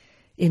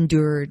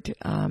endured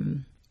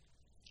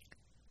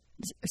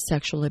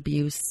sexual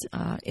abuse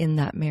in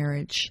that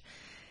marriage.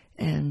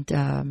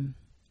 And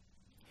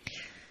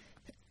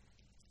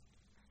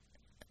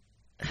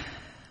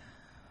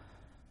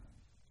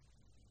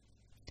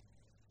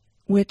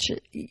which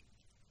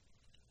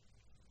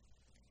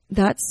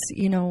that's,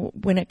 you know,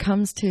 when it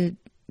comes to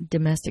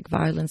domestic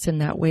violence in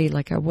that way,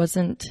 like I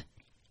wasn't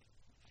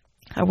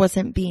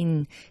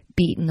being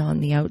beaten on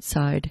the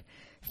outside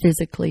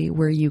physically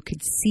where you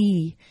could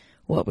see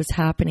what was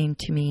happening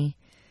to me.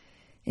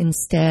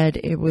 Instead,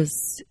 it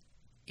was,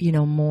 you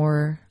know,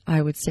 more,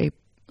 I would say,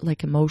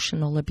 like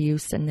emotional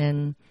abuse and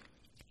then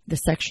the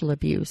sexual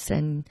abuse.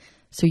 And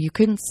so you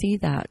couldn't see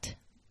that.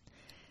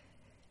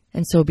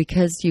 And so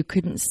because you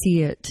couldn't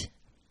see it,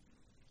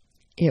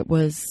 it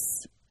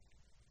was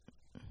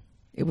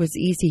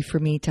easy for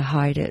me to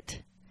hide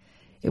it.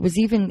 It was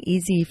even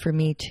easy for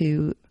me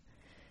to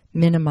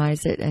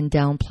minimize it and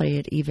downplay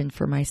it even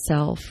for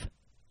myself.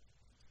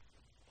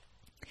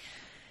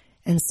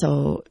 And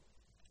so,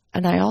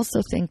 and I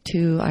also think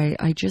too,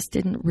 I just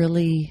didn't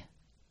really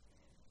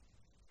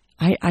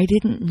I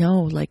didn't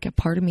know, like a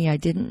part of me, I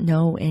didn't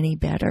know any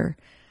better.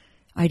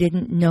 I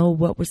didn't know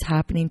what was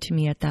happening to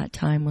me at that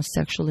time was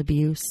sexual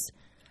abuse.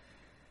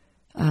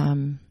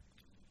 I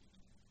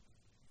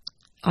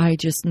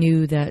just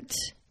knew that,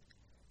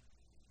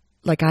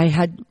 like, I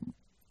had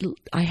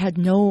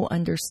no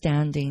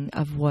understanding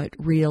of what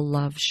real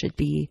love should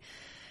be.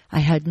 I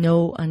had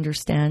no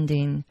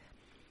understanding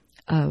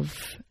of,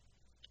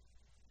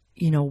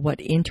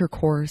 what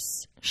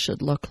intercourse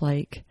should look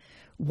like,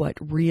 what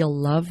real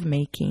love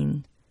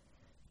making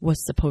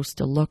was supposed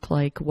to look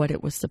like, what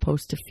it was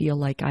supposed to feel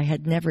like. I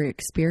had never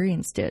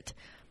experienced it.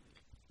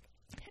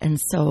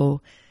 And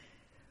so,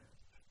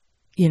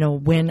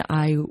 when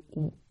I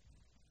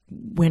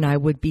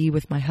would be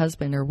with my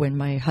husband, or when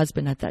my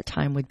husband at that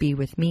time would be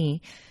with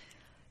me,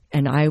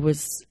 and I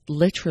was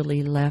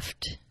literally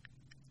left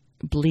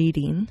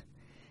bleeding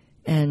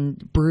and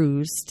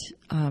bruised,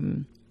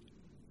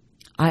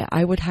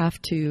 I would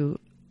have to,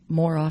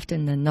 more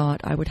often than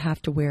not, I would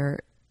have to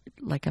wear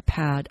like a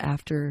pad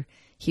after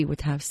he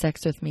would have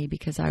sex with me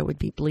because I would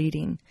be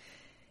bleeding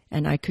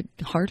and I could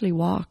hardly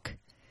walk.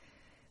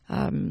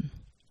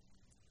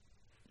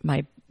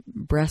 My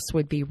breasts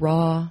would be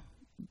raw,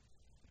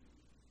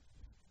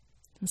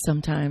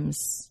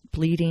 sometimes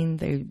bleeding,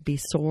 they'd be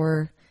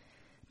sore.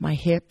 My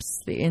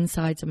hips, the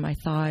insides of my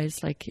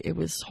thighs, like it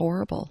was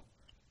horrible.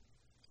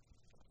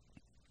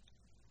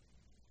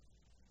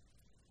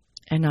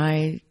 And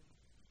I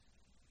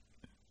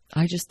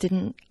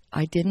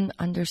didn't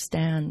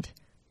understand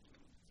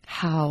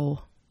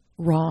how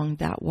wrong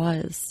that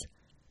was.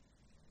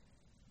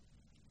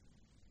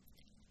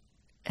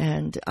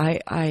 And I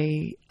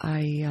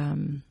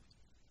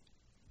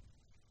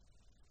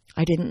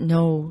didn't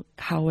know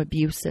how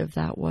abusive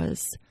that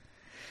was.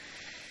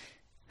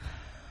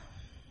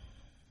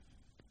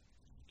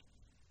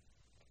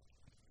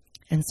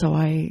 And so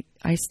I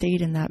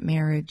stayed in that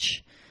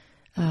marriage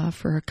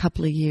for a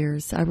couple of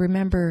years. I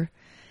remember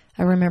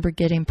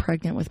getting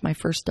pregnant with my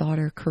first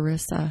daughter,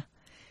 Carissa,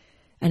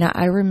 and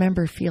I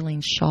remember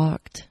feeling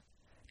shocked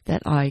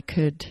that I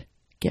could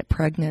get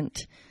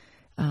pregnant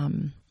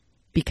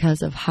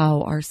because of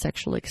how our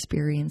sexual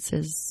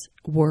experiences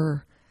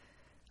were.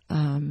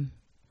 And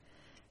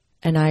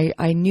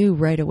I knew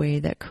right away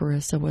that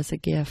Carissa was a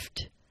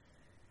gift.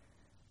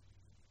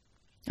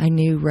 I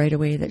knew right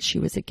away that she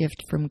was a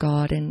gift from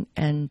God,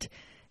 and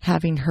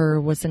having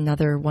her was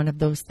another one of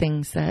those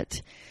things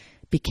that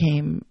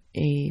became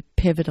a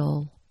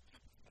pivotal,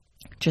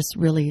 just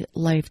really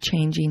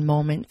life-changing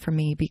moment for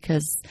me,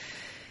 because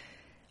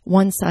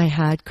once I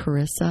had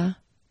Carissa,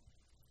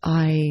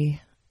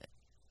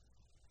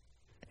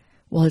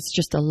 it's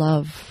just a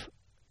love.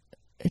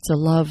 It's a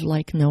love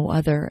like no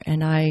other.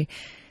 And I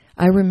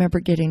remember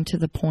getting to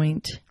the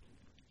point,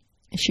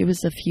 she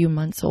was a few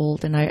months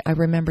old, and I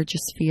remember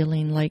just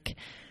feeling like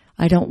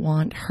I don't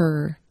want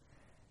her.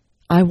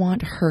 I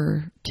want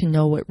her to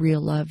know what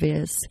real love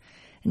is.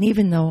 And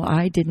even though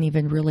I didn't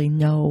even really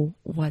know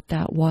what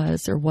that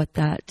was, or what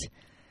that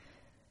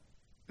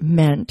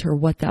meant, or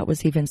what that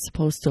was even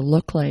supposed to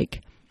look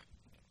like,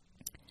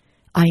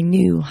 I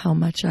knew how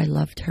much I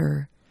loved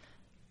her.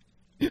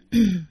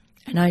 And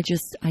I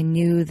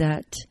knew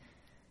that,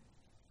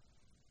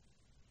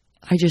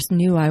 I just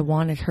knew I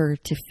wanted her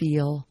to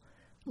feel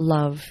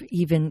love,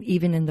 even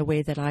in the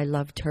way that I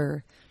loved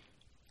her.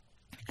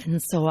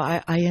 And so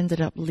I ended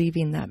up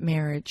leaving that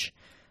marriage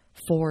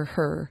for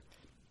her.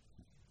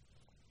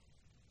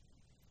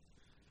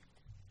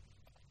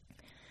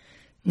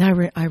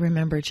 And I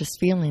remember just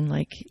feeling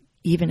like,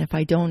 even if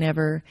I don't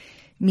ever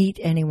meet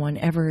anyone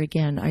ever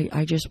again,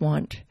 I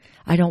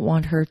don't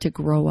want her to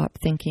grow up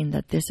thinking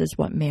that this is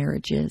what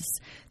marriage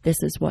is.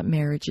 This is what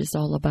marriage is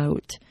all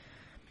about.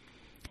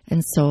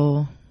 And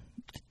so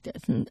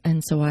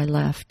I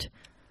left.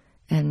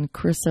 And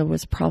Carissa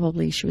was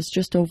she was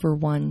just over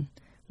one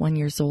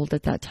years old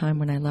at that time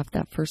when I left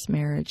that first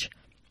marriage.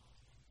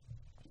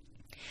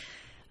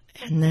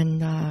 And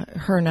then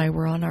her and I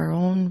were on our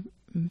own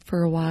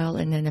for a while,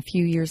 and then not a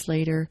few years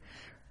later,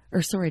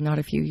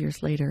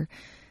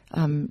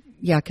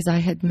 because I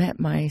had met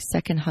my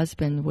second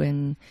husband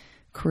when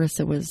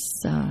Carissa was,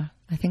 I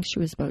think she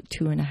was about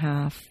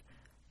 2.5.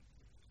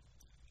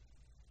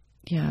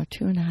 Yeah,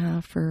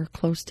 2.5 or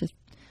close to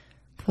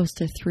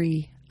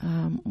 3,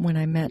 when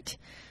I met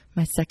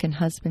my second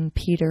husband,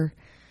 Peter.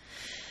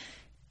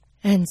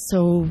 And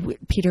so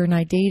Peter and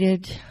I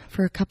dated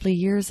for a couple of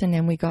years, and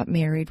then we got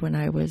married when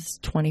I was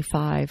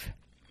 25.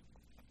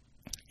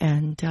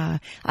 And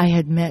I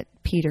had met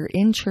Peter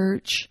in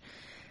church.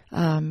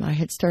 I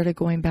had started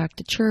going back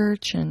to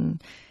church and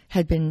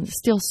had been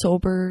still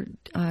sober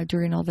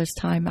during all this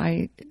time.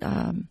 I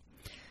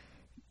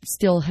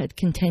still had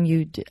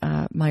continued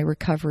my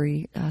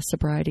recovery,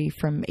 sobriety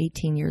from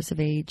 18 years of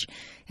age.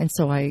 And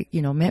so I,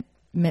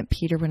 met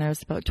Peter when I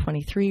was about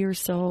 23 or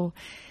so.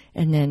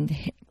 And then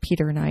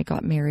Peter and I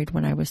got married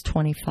when I was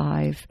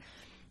 25.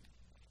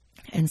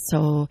 And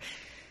so,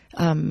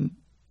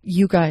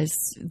 you guys,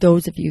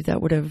 those of you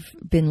that would have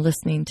been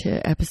listening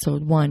to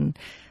episode 1,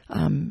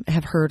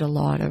 have heard a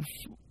lot of,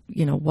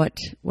 what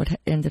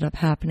ended up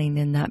happening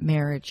in that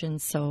marriage.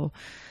 And so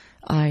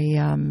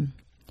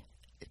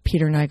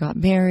Peter and I got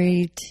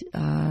married.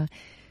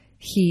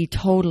 He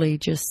totally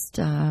just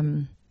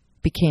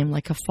became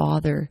like a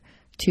father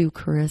to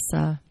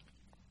Carissa.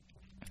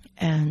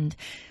 And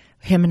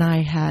him and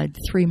I had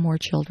 3 more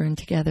children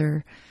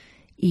together,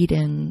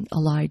 Eden,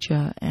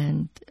 Elijah,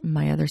 and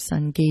my other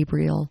son,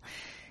 Gabriel.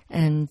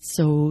 And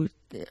so,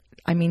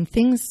 I mean,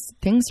 things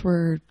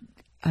were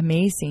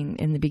amazing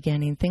in the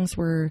beginning. Things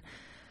were,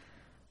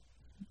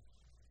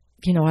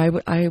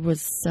 I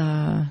was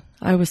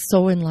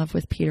so in love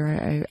with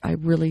Peter. I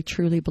really,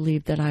 truly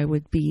believed that I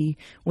would be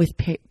with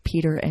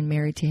Peter and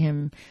married to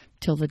him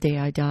till the day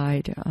I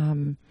died.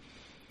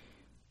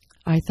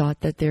 I thought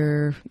that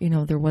there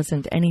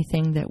wasn't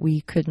anything that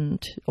we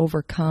couldn't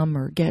overcome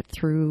or get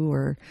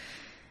through,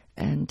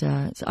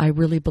 so I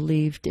really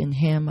believed in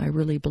him. I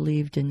really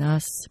believed in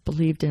us,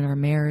 believed in our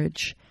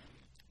marriage,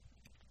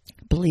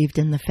 believed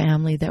in the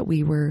family that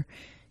we were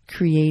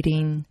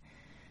creating.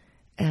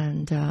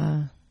 And,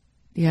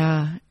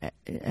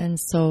 and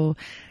so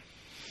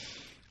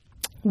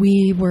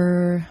we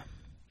were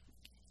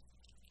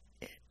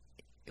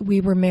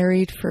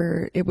married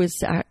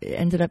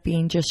ended up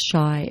being just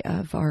shy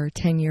of our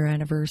 10-year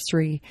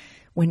anniversary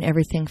when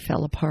everything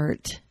fell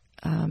apart.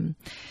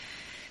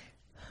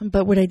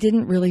 But what I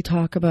didn't really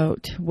talk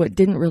about, what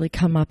didn't really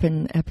come up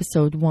in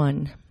episode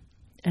 1,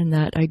 and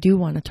that I do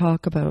want to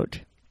talk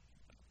about,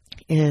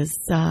 is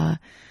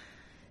that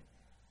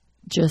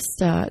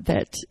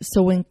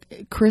so when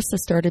Carissa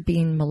started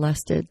being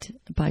molested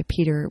by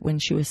Peter when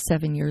she was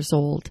 7 years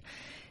old,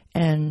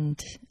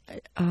 and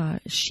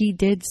she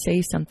did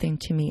say something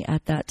to me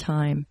at that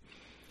time,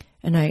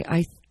 and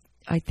I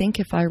think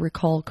if I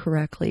recall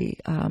correctly,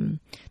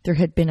 there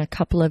had been a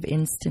couple of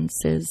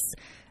instances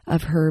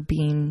of her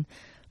being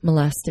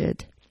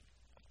molested,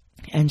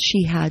 and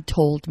she had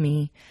told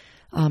me,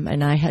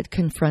 and I had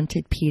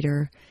confronted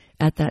Peter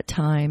at that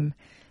time.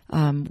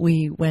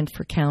 We went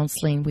for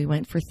counseling, we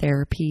went for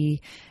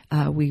therapy,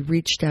 we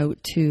reached out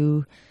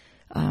to,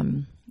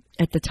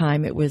 at the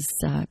time it was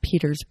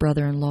Peter's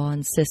brother-in-law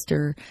and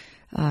sister,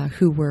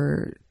 who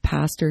were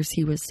pastors.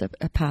 He was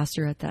a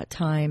pastor at that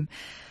time,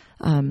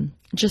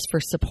 just for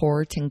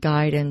support and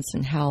guidance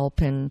and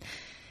help and,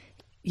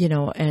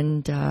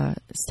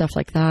 stuff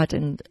like that.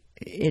 And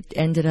it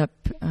ended up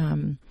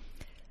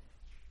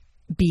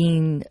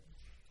being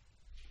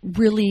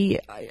really,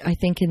 I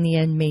think in the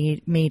end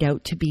made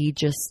out to be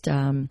just,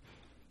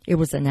 it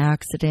was an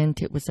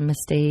accident. It was a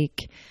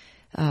mistake.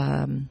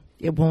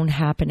 It won't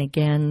happen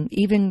again.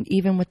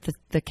 Even with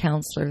the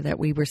counselor that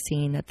we were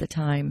seeing at the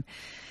time.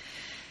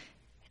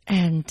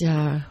 And,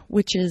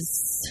 which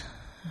is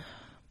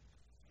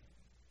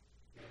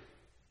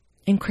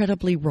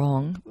incredibly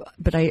wrong.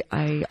 But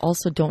I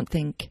also don't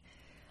think,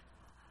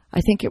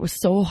 I think it was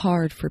so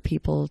hard for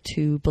people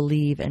to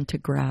believe and to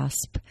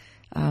grasp,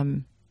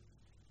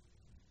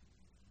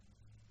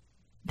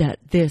 that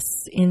this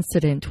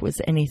incident was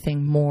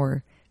anything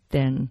more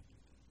than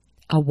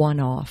a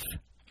one-off.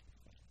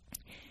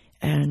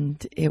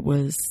 And it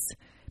was,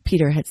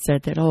 Peter had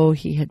said that,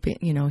 he had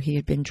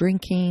been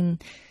drinking.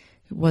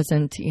 It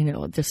wasn't,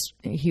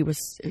 he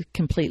was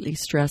completely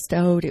stressed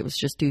out. It was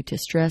just due to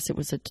stress. It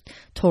was a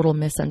total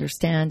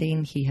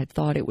misunderstanding. He had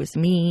thought it was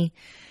me.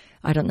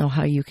 I don't know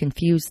how you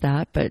confuse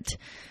that, but,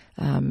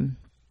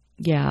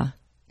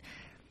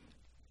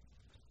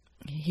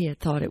 he had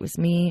thought it was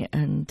me.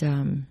 And,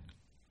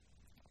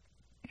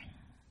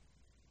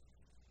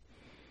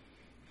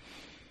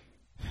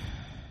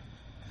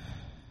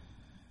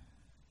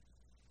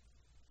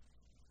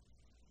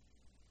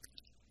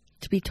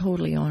 to be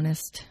totally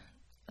honest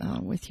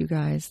with you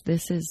guys,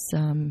 this is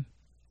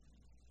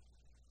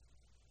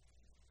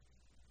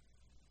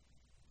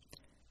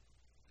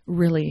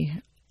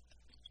really,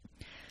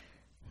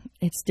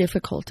 it's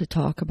difficult to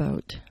talk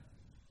about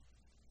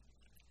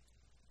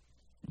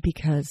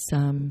because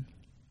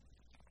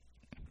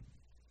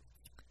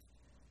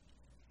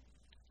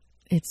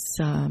it's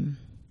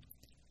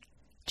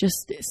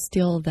just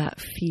still that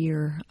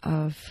fear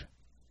of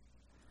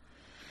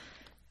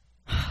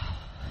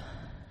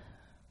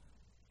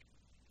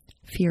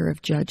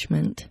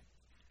judgment.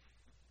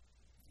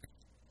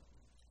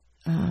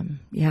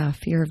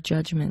 Fear of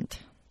judgment.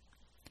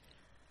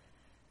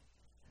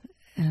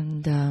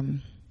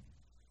 And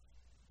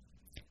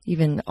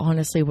even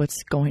honestly,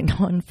 what's going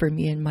on for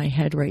me in my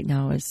head right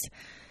now is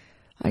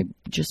I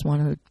just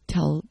want to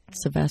tell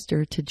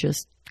Sylvester to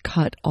just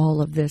cut all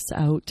of this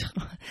out.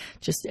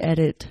 Just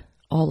edit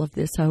all of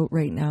this out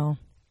right now.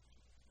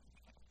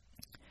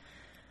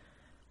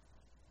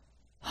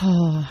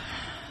 Oh.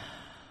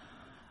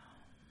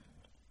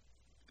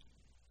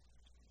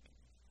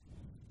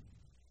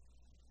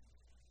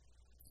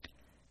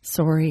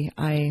 Sorry,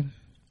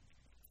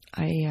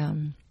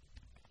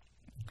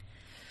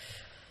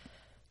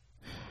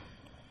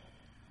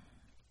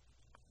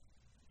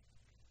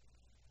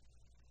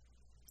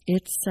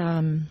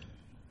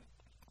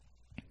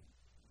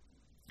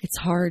 it's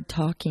hard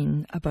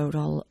talking about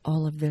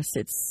all of this.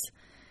 It's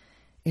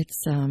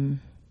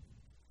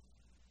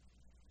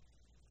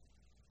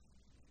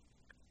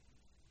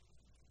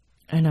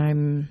And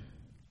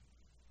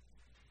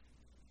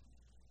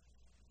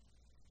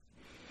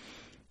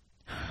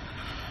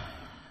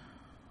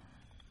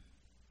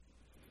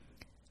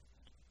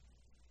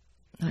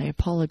I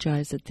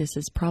apologize that this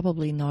is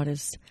probably not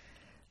as,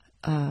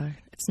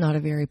 it's not a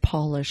very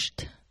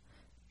polished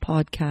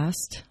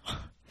podcast.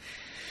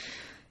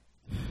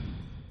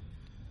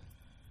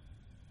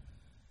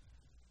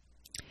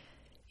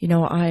 You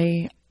know,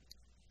 I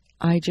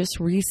just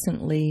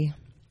recently,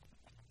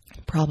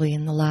 probably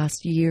in the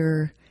last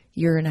year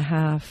and a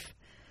half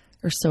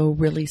or so,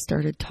 really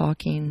started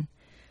talking.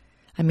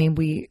 I mean,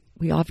 we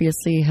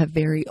obviously have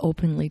very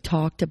openly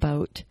talked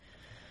about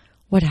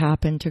what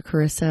happened to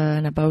Carissa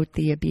and about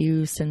the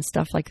abuse and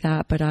stuff like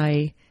that, but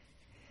I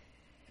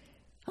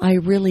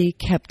really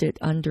kept it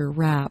under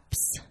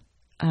wraps,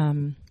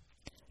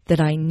 that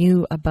I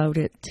knew about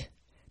it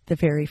the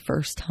very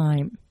first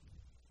time,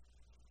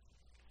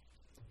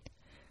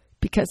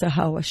 because of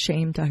how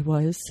ashamed I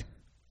was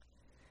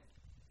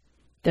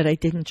that I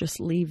didn't just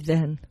leave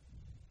then.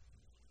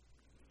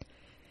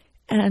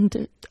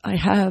 And I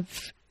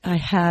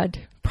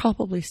had,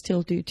 probably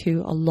still do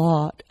too, a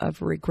lot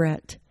of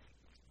regret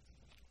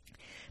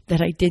that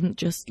I didn't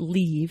just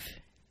leave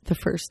the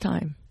first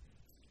time.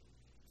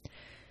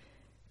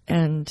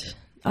 And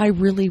I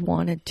really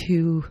wanted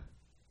to,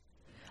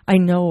 I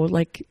know,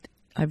 like,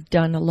 I've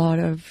done a lot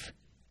of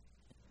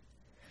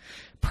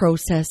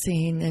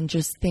processing and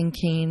just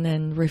thinking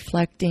and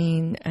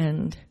reflecting,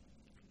 and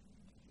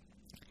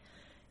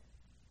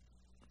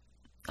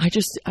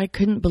I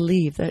couldn't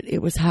believe that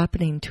it was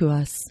happening to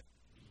us.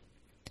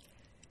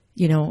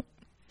 You know,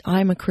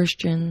 I'm a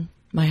Christian.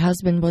 My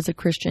husband was a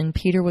Christian.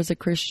 Peter was a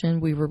Christian.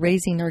 We were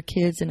raising our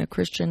kids in a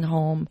Christian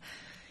home.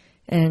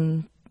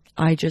 And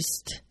I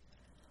just,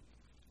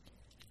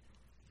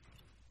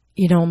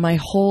 you know, my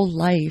whole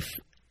life,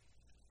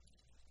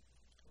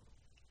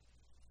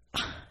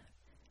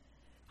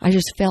 I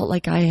just felt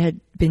like I had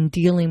been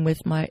dealing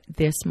with my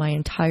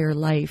entire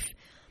life.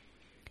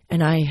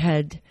 And I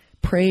had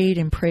prayed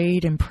and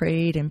prayed and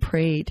prayed and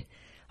prayed.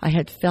 I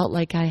had felt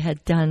like I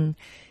had done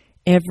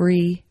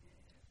every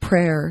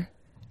prayer.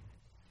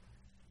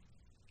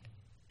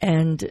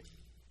 And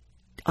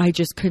I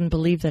just couldn't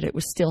believe that it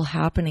was still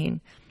happening.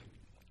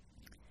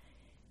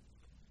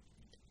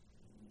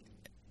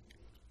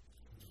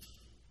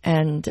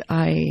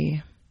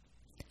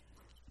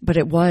 But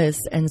it was.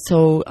 And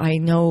so I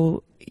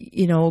know,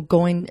 you know,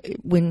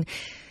 when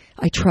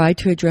I tried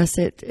to address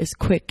it as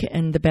quick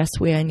and the best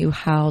way I knew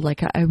how,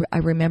 like I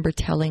remember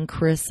telling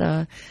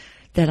Carissa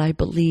that I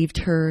believed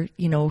her,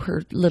 you know,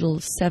 her little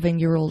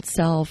 7-year-old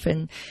self.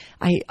 And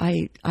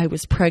I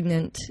was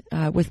pregnant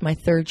with my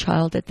third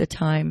child at the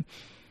time,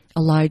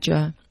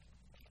 Elijah.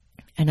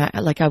 And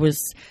I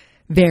was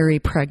very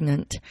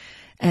pregnant.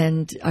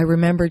 And I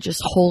remember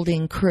just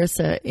holding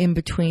Carissa in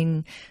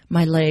between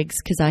my legs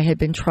because I had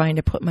been trying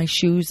to put my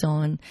shoes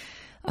on.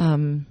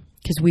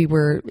 Because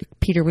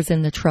Peter was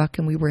in the truck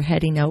and we were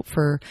heading out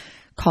for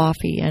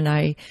coffee, and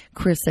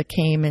Carissa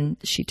came and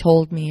she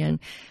told me, and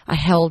I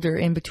held her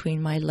in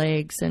between my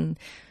legs and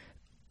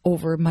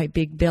over my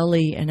big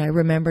belly. And I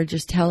remember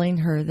just telling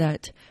her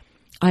that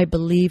I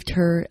believed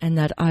her and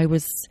that I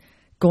was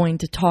going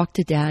to talk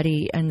to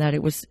Daddy and that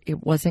it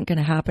wasn't going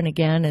to happen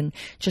again, and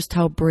just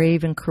how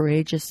brave and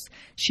courageous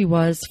she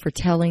was for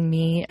telling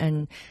me,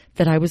 and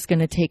that I was going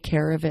to take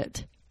care of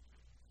it.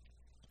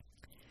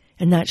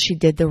 And that she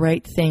did the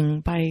right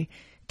thing by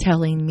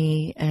telling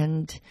me.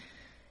 And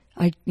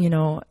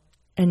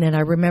and then I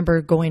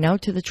remember going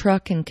out to the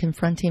truck and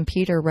confronting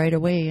Peter right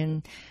away.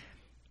 And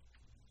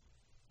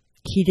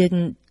he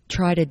didn't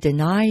try to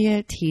deny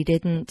it. He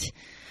didn't.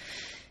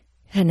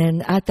 And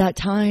then at that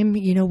time,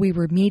 you know, we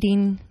were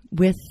meeting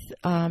with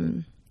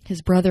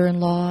his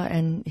brother-in-law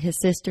and his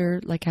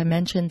sister, like I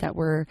mentioned,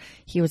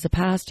 he was a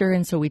pastor.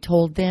 And so we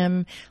told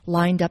them,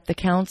 lined up the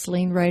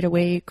counseling right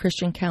away.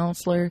 Christian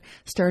counselor,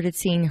 started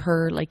seeing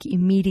her like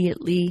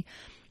immediately.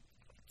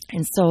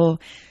 And so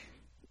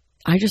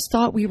I just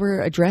thought we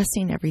were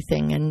addressing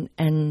everything,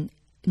 and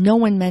no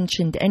one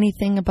mentioned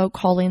anything about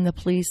calling the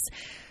police.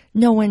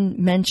 No one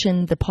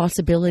mentioned the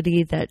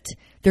possibility that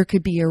there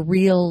could be a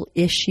real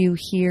issue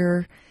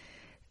here.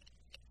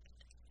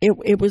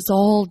 It was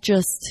all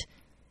just,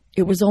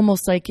 it was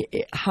almost like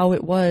how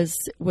it was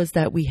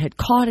that we had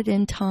caught it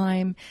in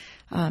time.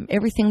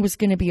 Everything was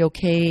going to be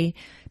okay.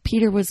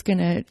 Peter was going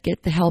to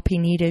get the help he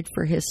needed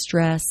for his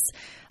stress.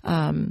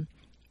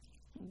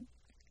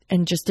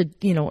 And just to,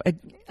 you know,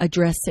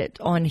 address it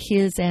on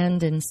his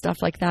end and stuff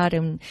like that.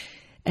 And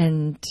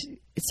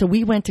so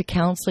we went to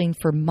counseling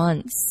for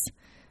months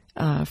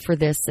for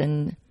this.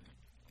 And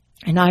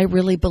I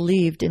really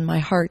believed in my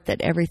heart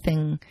that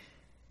everything,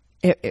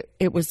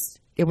 it was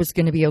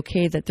going to be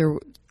okay, that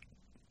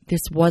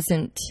this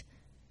wasn't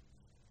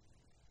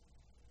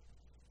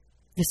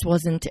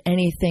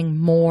anything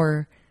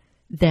more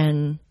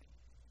than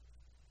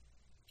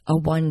a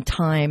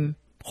one-time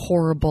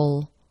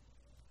horrible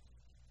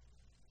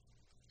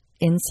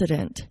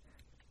incident.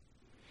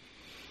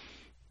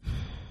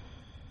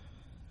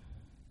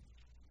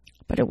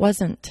 But it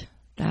wasn't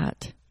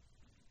that.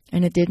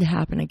 And it did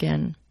happen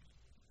again.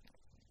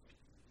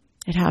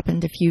 It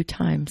happened a few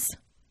times.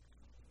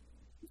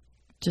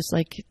 Just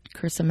like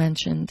Carissa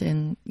mentioned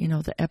in,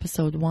 the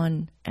episode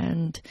 1.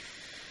 And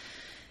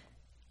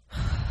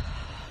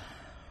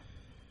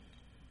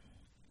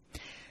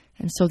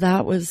so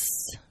that was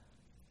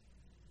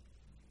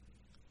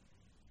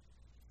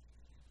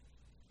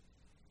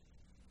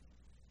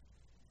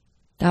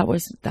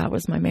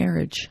my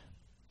marriage.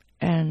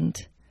 And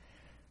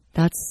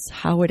that's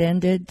how it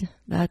ended.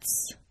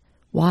 That's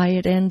why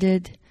it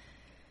ended.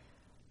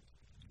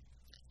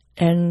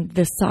 And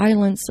the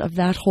silence of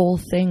that whole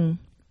thing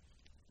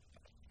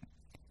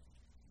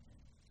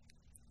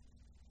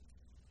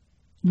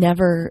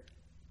never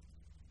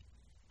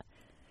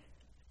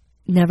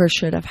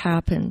should have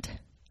happened.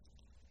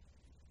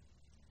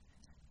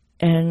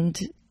 And,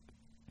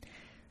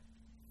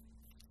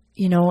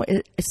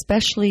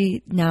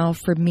 especially now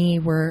for me,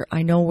 where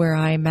I know where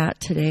I'm at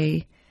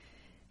today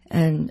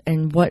and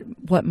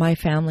what my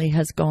family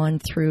has gone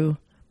through.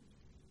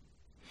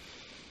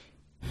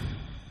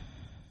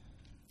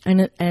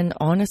 And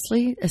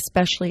honestly,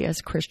 especially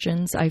as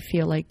Christians, I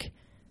feel like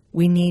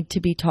we need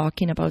to be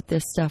talking about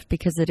this stuff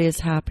because it is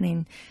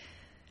happening.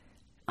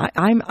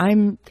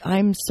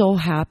 I'm so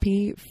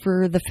happy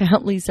for the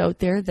families out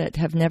there that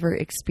have never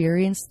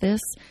experienced this.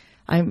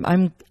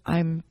 I'm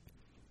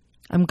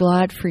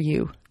glad for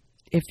you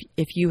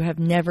if you have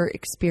never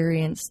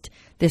experienced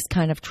this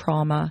kind of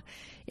trauma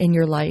in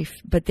your life,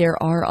 but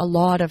there are a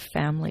lot of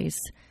families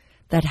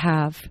that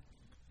have.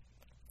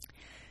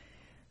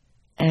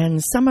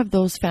 And some of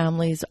those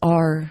families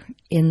are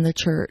in the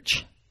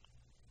church.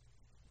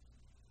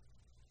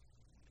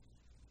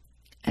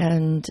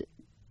 And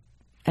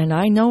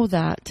I know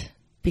that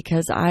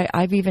because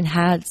I've even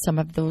had some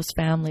of those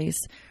families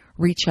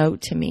reach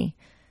out to me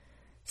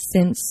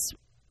since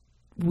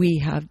we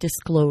have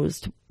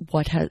disclosed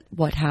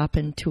what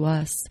happened to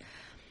us.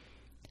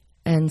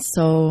 And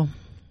so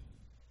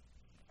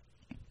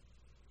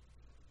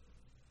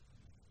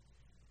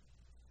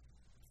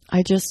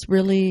I just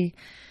really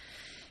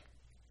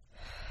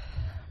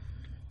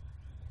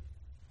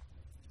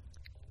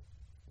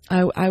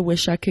I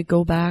wish I could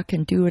go back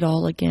and do it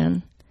all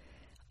again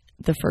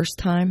the first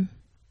time.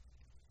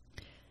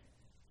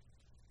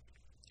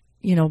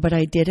 But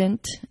I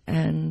didn't.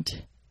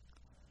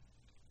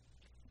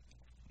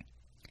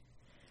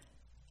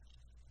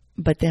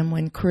 But then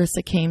when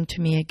Carissa came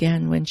to me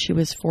again when she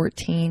was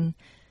 14,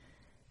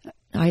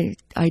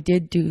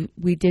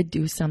 we did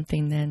do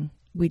something then.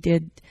 We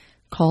did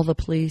call the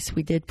police.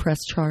 We did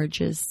press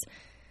charges.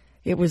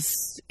 It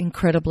was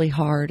incredibly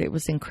hard. It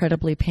was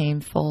incredibly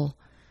painful.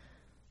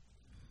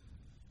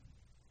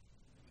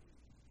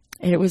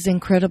 And it was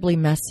incredibly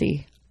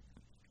messy.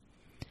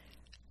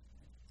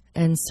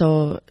 And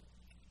so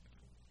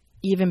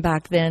even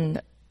back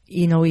then,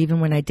 even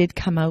when I did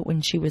come out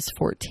when she was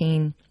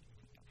 14,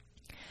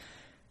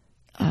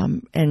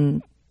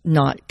 and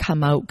not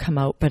come out,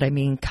 but I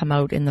mean come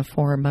out in the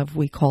form of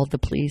we called the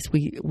police.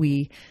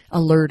 We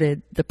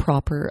alerted the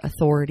proper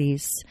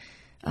authorities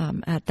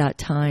at that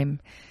time.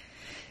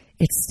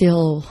 It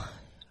still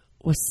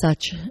was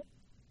such a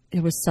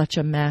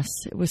mess.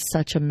 It was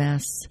such a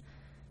mess.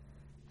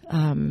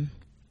 And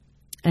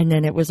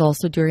then it was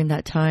also during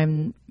that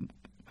time,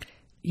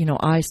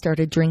 I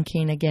started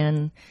drinking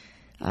again,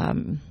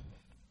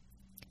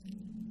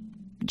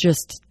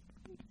 just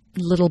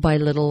little by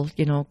little,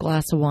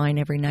 glass of wine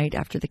every night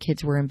after the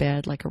kids were in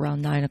bed, like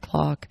around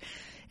 9:00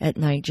 at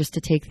night, just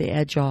to take the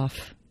edge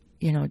off,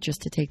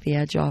 just to take the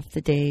edge off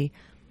the day.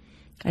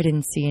 I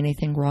didn't see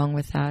anything wrong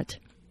with that.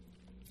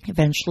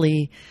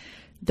 Eventually,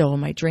 though,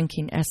 my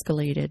drinking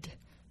escalated.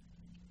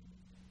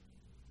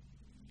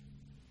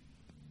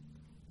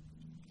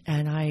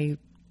 And I,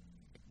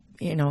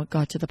 it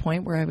got to the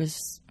point where I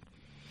was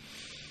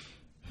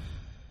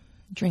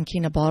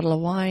drinking a bottle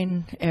of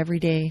wine every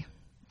day,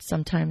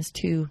 sometimes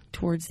 2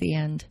 towards the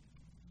end.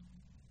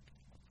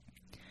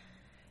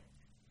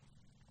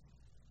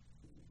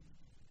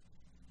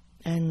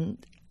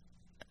 And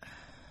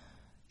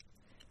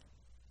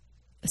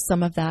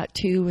some of that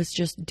too was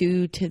just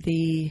due to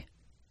the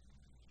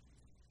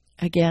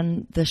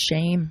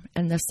shame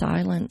and the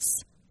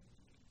silence.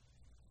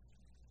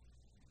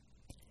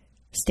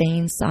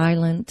 Staying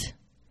silent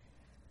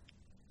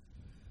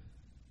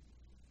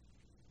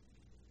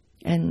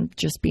and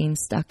just being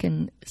stuck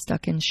in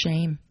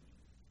shame.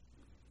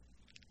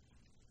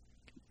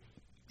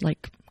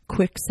 Like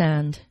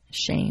quicksand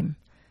shame,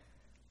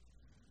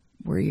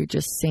 where you're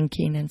just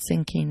sinking and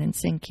sinking and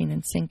sinking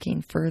and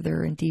sinking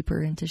further and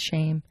deeper into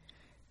shame.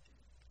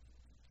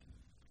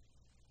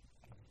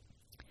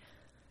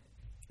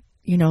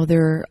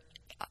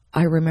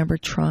 I remember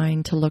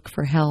trying to look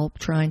for help,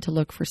 trying to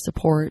look for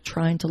support,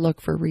 trying to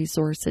look for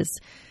resources,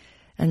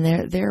 and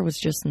there was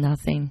just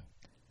nothing.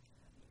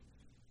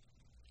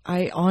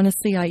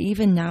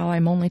 Even now,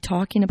 I'm only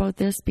talking about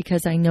this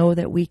because I know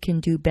that we can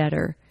do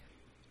better.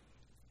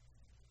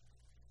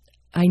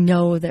 I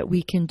know that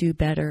we can do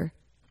better.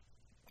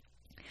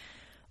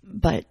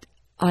 But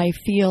I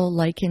feel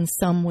like in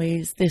some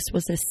ways this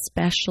was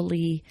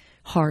especially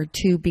hard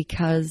too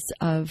because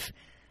of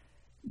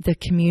the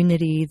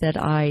community that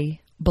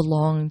I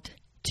belonged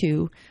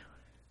to,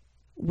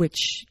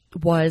 which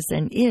was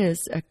and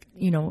is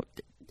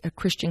a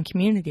Christian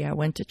community. I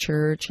went to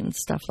church and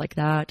stuff like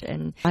that,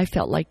 and I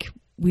felt like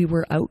we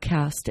were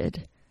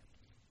outcasted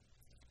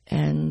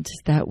and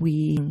that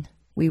we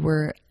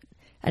were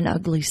an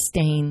ugly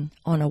stain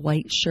on a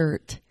white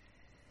shirt,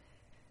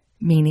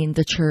 meaning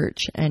the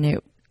church,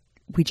 and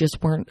we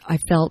just weren't, I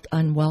felt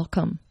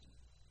unwelcome.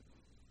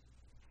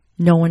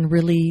 No one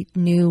really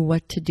knew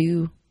what to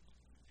do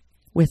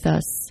with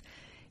us.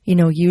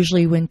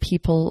 Usually when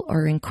people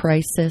are in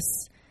crisis,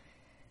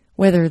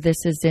 whether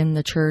this is in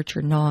the church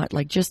or not,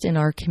 like just in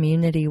our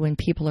community, when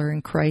people are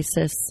in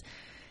crisis,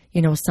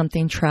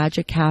 something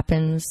tragic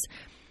happens,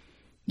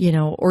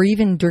 or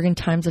even during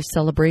times of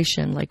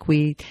celebration, like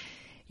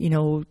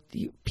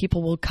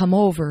people will come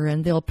over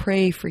and they'll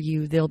pray for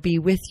you. They'll be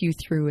with you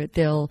through it.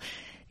 They'll,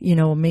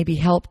 maybe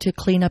help to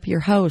clean up your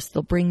house.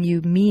 They'll bring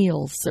you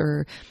meals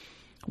or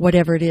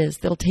whatever it is.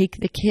 They'll take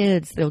the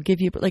kids. They'll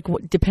give you,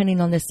 depending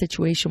on the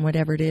situation,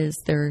 whatever it is,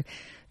 they're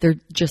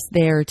just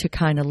there to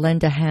kind of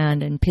lend a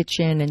hand and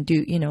pitch in and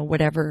do,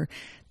 whatever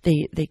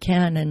they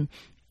can. And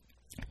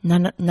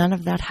none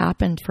of that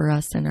happened for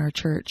us in our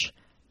church.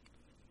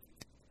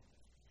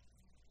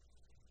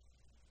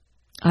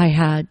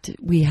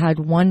 We had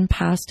one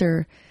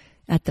pastor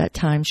at that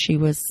time. She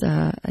was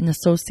an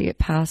associate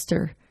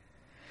pastor,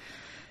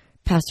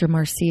 Pastor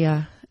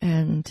Marcia,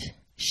 and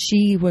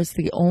she was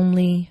the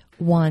only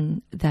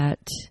one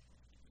that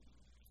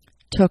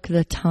took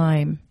the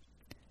time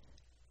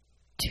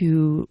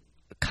to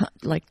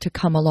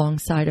come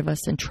alongside of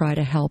us and try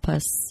to help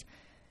us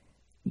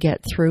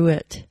get through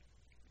it.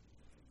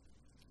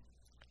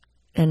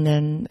 And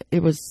then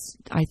it was,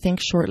 I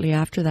think shortly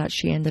after that,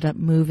 she ended up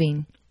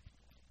moving.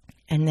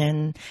 And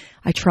then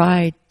I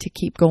tried to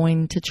keep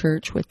going to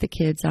church with the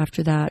kids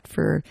after that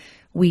for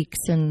weeks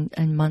and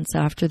months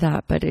after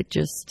that, but it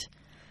just,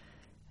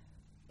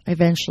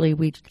 eventually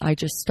I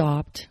just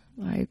stopped.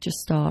 I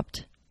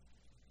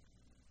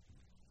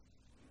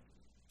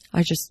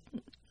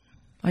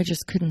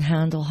just couldn't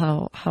handle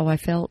how I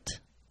felt.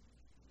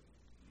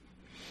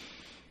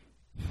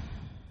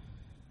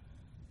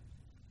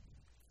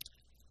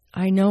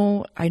 I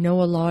know a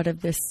lot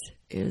of this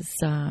is,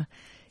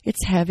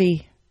 it's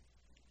heavy.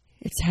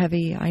 It's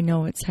heavy. I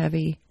know it's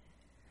heavy.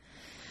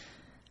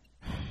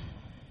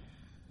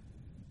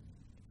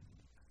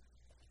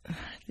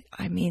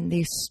 I mean,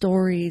 these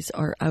stories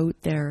are out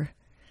there,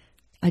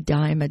 a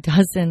dime a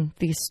dozen.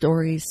 These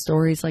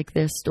stories like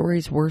this,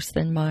 stories worse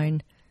than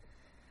mine,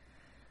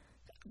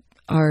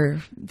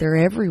 they're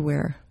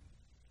everywhere.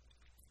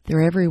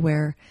 They're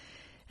everywhere.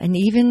 And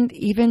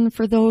even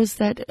for those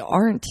that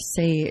aren't,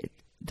 say,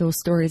 those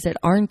stories that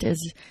aren't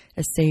as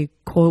say,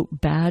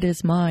 quote, bad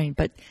as mine,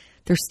 but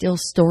they're still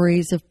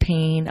stories of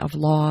pain, of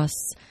loss,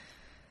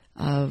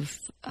 of,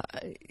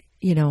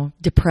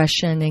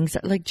 depression,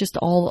 anxiety, like just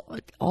all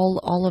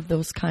of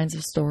those kinds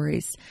of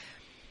stories.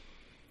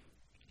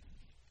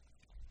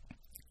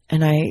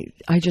 And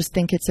I just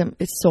think it's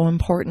so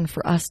important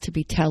for us to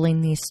be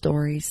telling these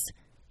stories.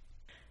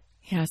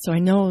 Yeah, so I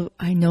know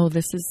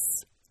this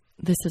is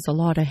a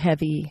lot of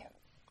heavy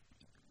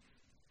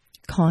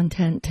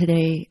content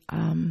today.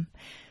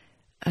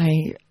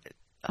 I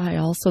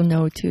also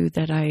know too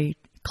that I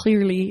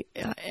clearly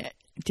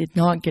did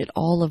not get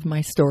all of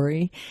my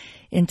story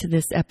into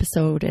this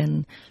episode,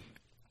 and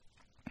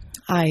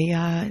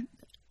I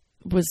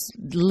was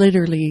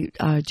literally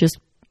just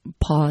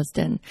paused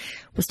and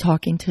was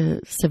talking to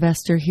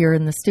Sylvester here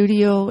in the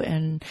studio,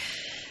 and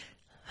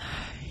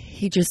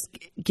he just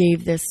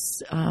gave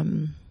this,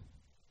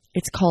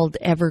 it's called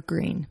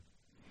Evergreen,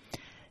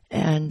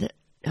 and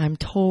I'm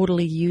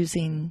totally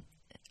using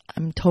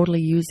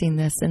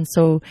this. And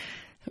so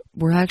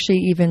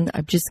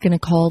I'm just going to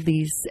call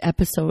these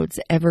episodes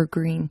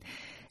Evergreen.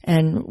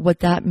 And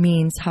what that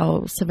means,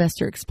 how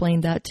Sylvester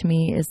explained that to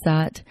me, is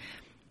that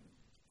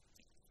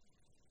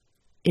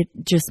it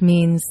just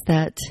means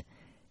that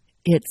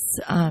it's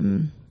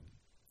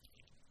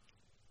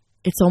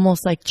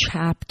almost like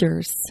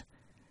chapters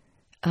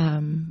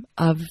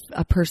of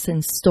a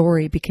person's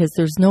story, because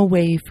there's no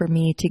way for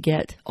me to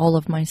get all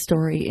of my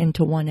story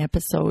into one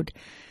episode,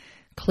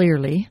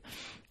 clearly,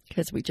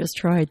 because we just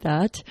tried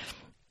that.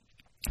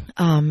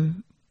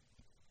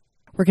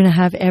 We're going to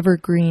have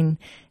evergreen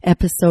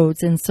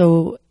episodes, and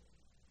so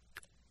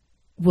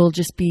we'll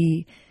just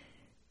be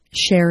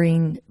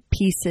sharing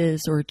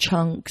pieces or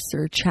chunks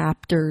or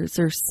chapters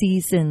or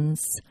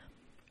seasons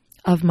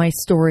of my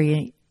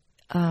story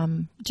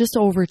just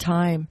over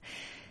time.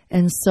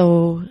 And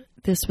so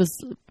this was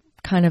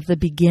kind of the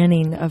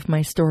beginning of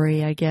my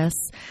story, I guess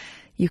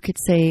you could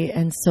say.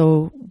 And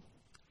so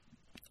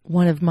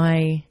one of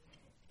my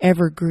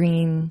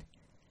evergreen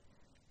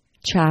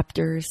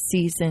chapters,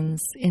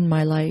 seasons in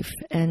my life.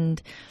 And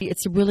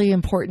it's really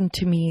important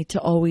to me to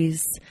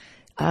always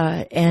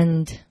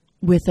end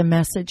with a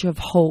message of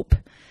hope,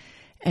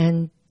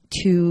 and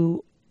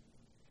to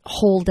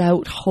hold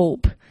out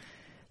hope.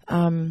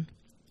 I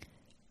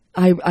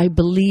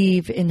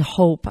believe in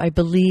hope. I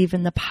believe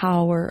in the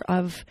power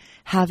of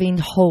having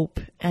hope.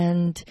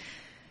 And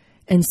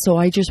so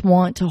I just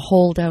want to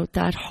hold out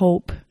that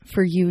hope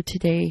for you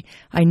today.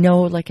 I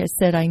know, like I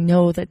said, I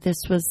know that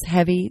this was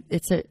heavy.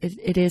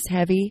 It is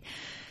heavy.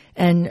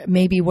 And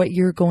maybe what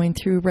you're going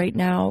through right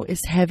now is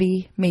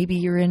heavy. Maybe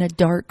you're in a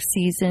dark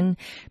season.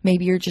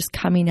 Maybe you're just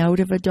coming out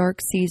of a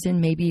dark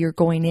season. Maybe you're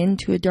going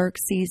into a dark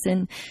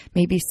season.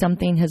 Maybe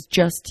something has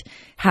just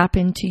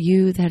happened to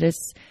you that has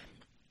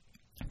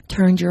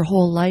turned your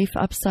whole life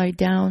upside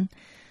down.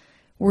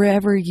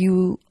 Wherever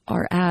you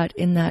are at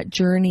in that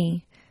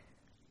journey,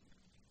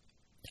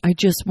 I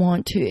just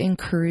want to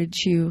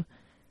encourage you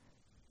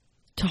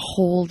to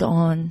hold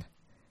on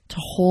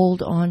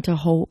to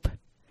hope.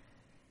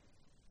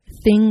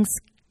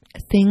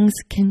 Things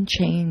can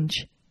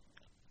change.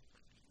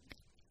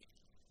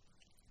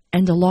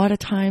 And a lot of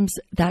times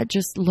that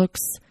just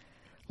looks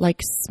like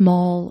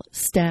small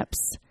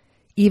steps,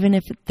 even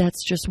if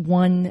that's just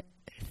one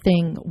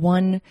thing,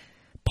 one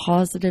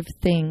positive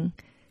thing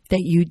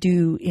that you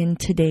do in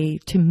today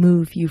to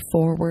move you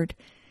forward.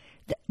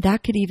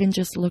 That could even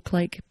just look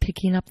like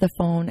picking up the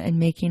phone and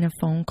making a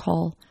phone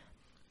call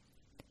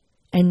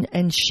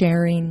and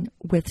sharing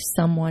with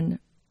someone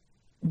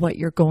what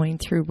you're going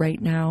through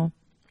right now.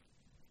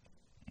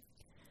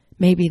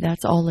 Maybe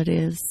that's all it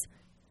is.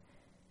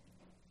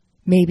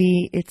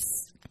 Maybe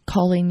it's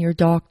calling your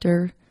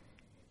doctor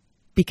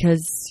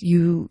because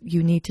you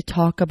need to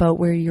talk about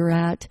where you're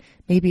at.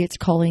 Maybe it's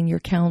calling your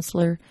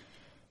counselor.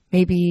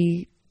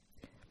 Maybe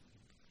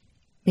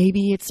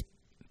it's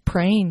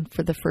praying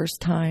for the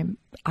first time.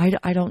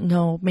 I don't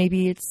know.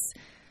 Maybe it's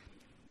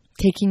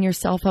taking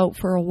yourself out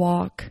for a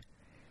walk.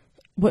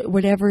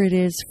 Whatever it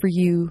is for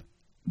you.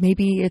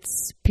 Maybe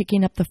it's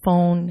picking up the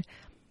phone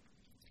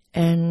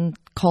and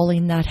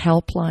calling that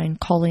helpline,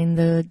 calling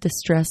the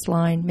distress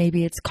line.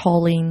 Maybe it's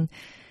calling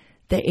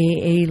the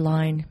AA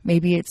line.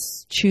 Maybe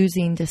it's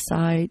choosing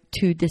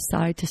to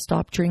decide to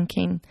stop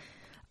drinking.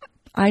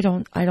 I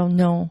don't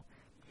know.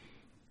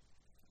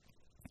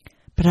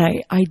 But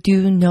I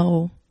do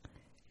know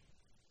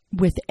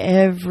with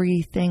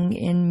everything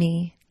in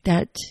me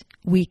that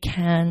we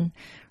can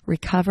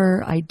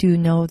recover. I do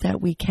know that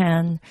we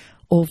can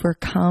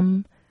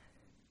overcome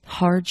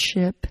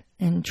hardship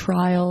and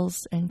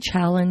trials and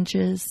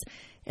challenges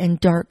and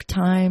dark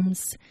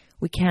times.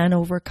 We can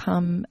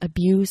overcome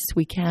abuse.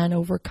 We can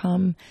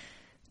overcome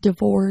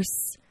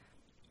divorce.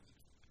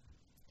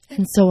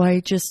 And so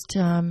I just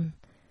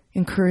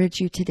encourage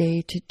you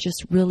today to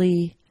just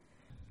really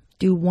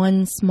do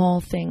one small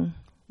thing,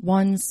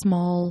 one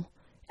small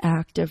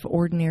act of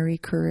ordinary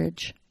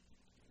courage.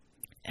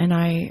 And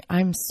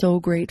I'm so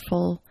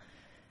grateful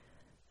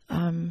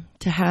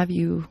to have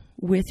you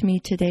with me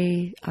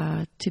today,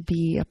 to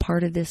be a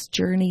part of this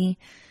journey,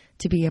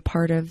 to be a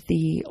part of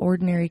the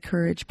Ordinary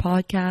Courage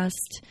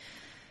podcast.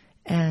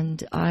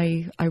 And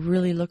I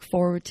really look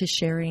forward to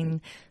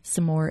sharing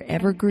some more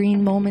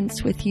evergreen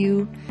moments with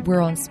you.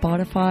 We're on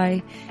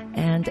Spotify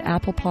and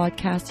Apple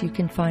Podcasts. You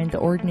can find the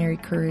Ordinary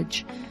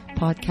Courage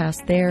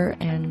podcast there.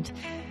 And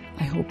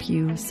I hope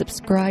you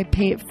subscribe,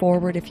 pay it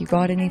forward if you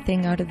got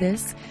anything out of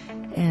this.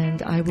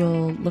 And I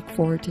will look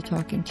forward to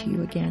talking to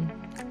you again.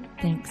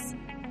 Thanks.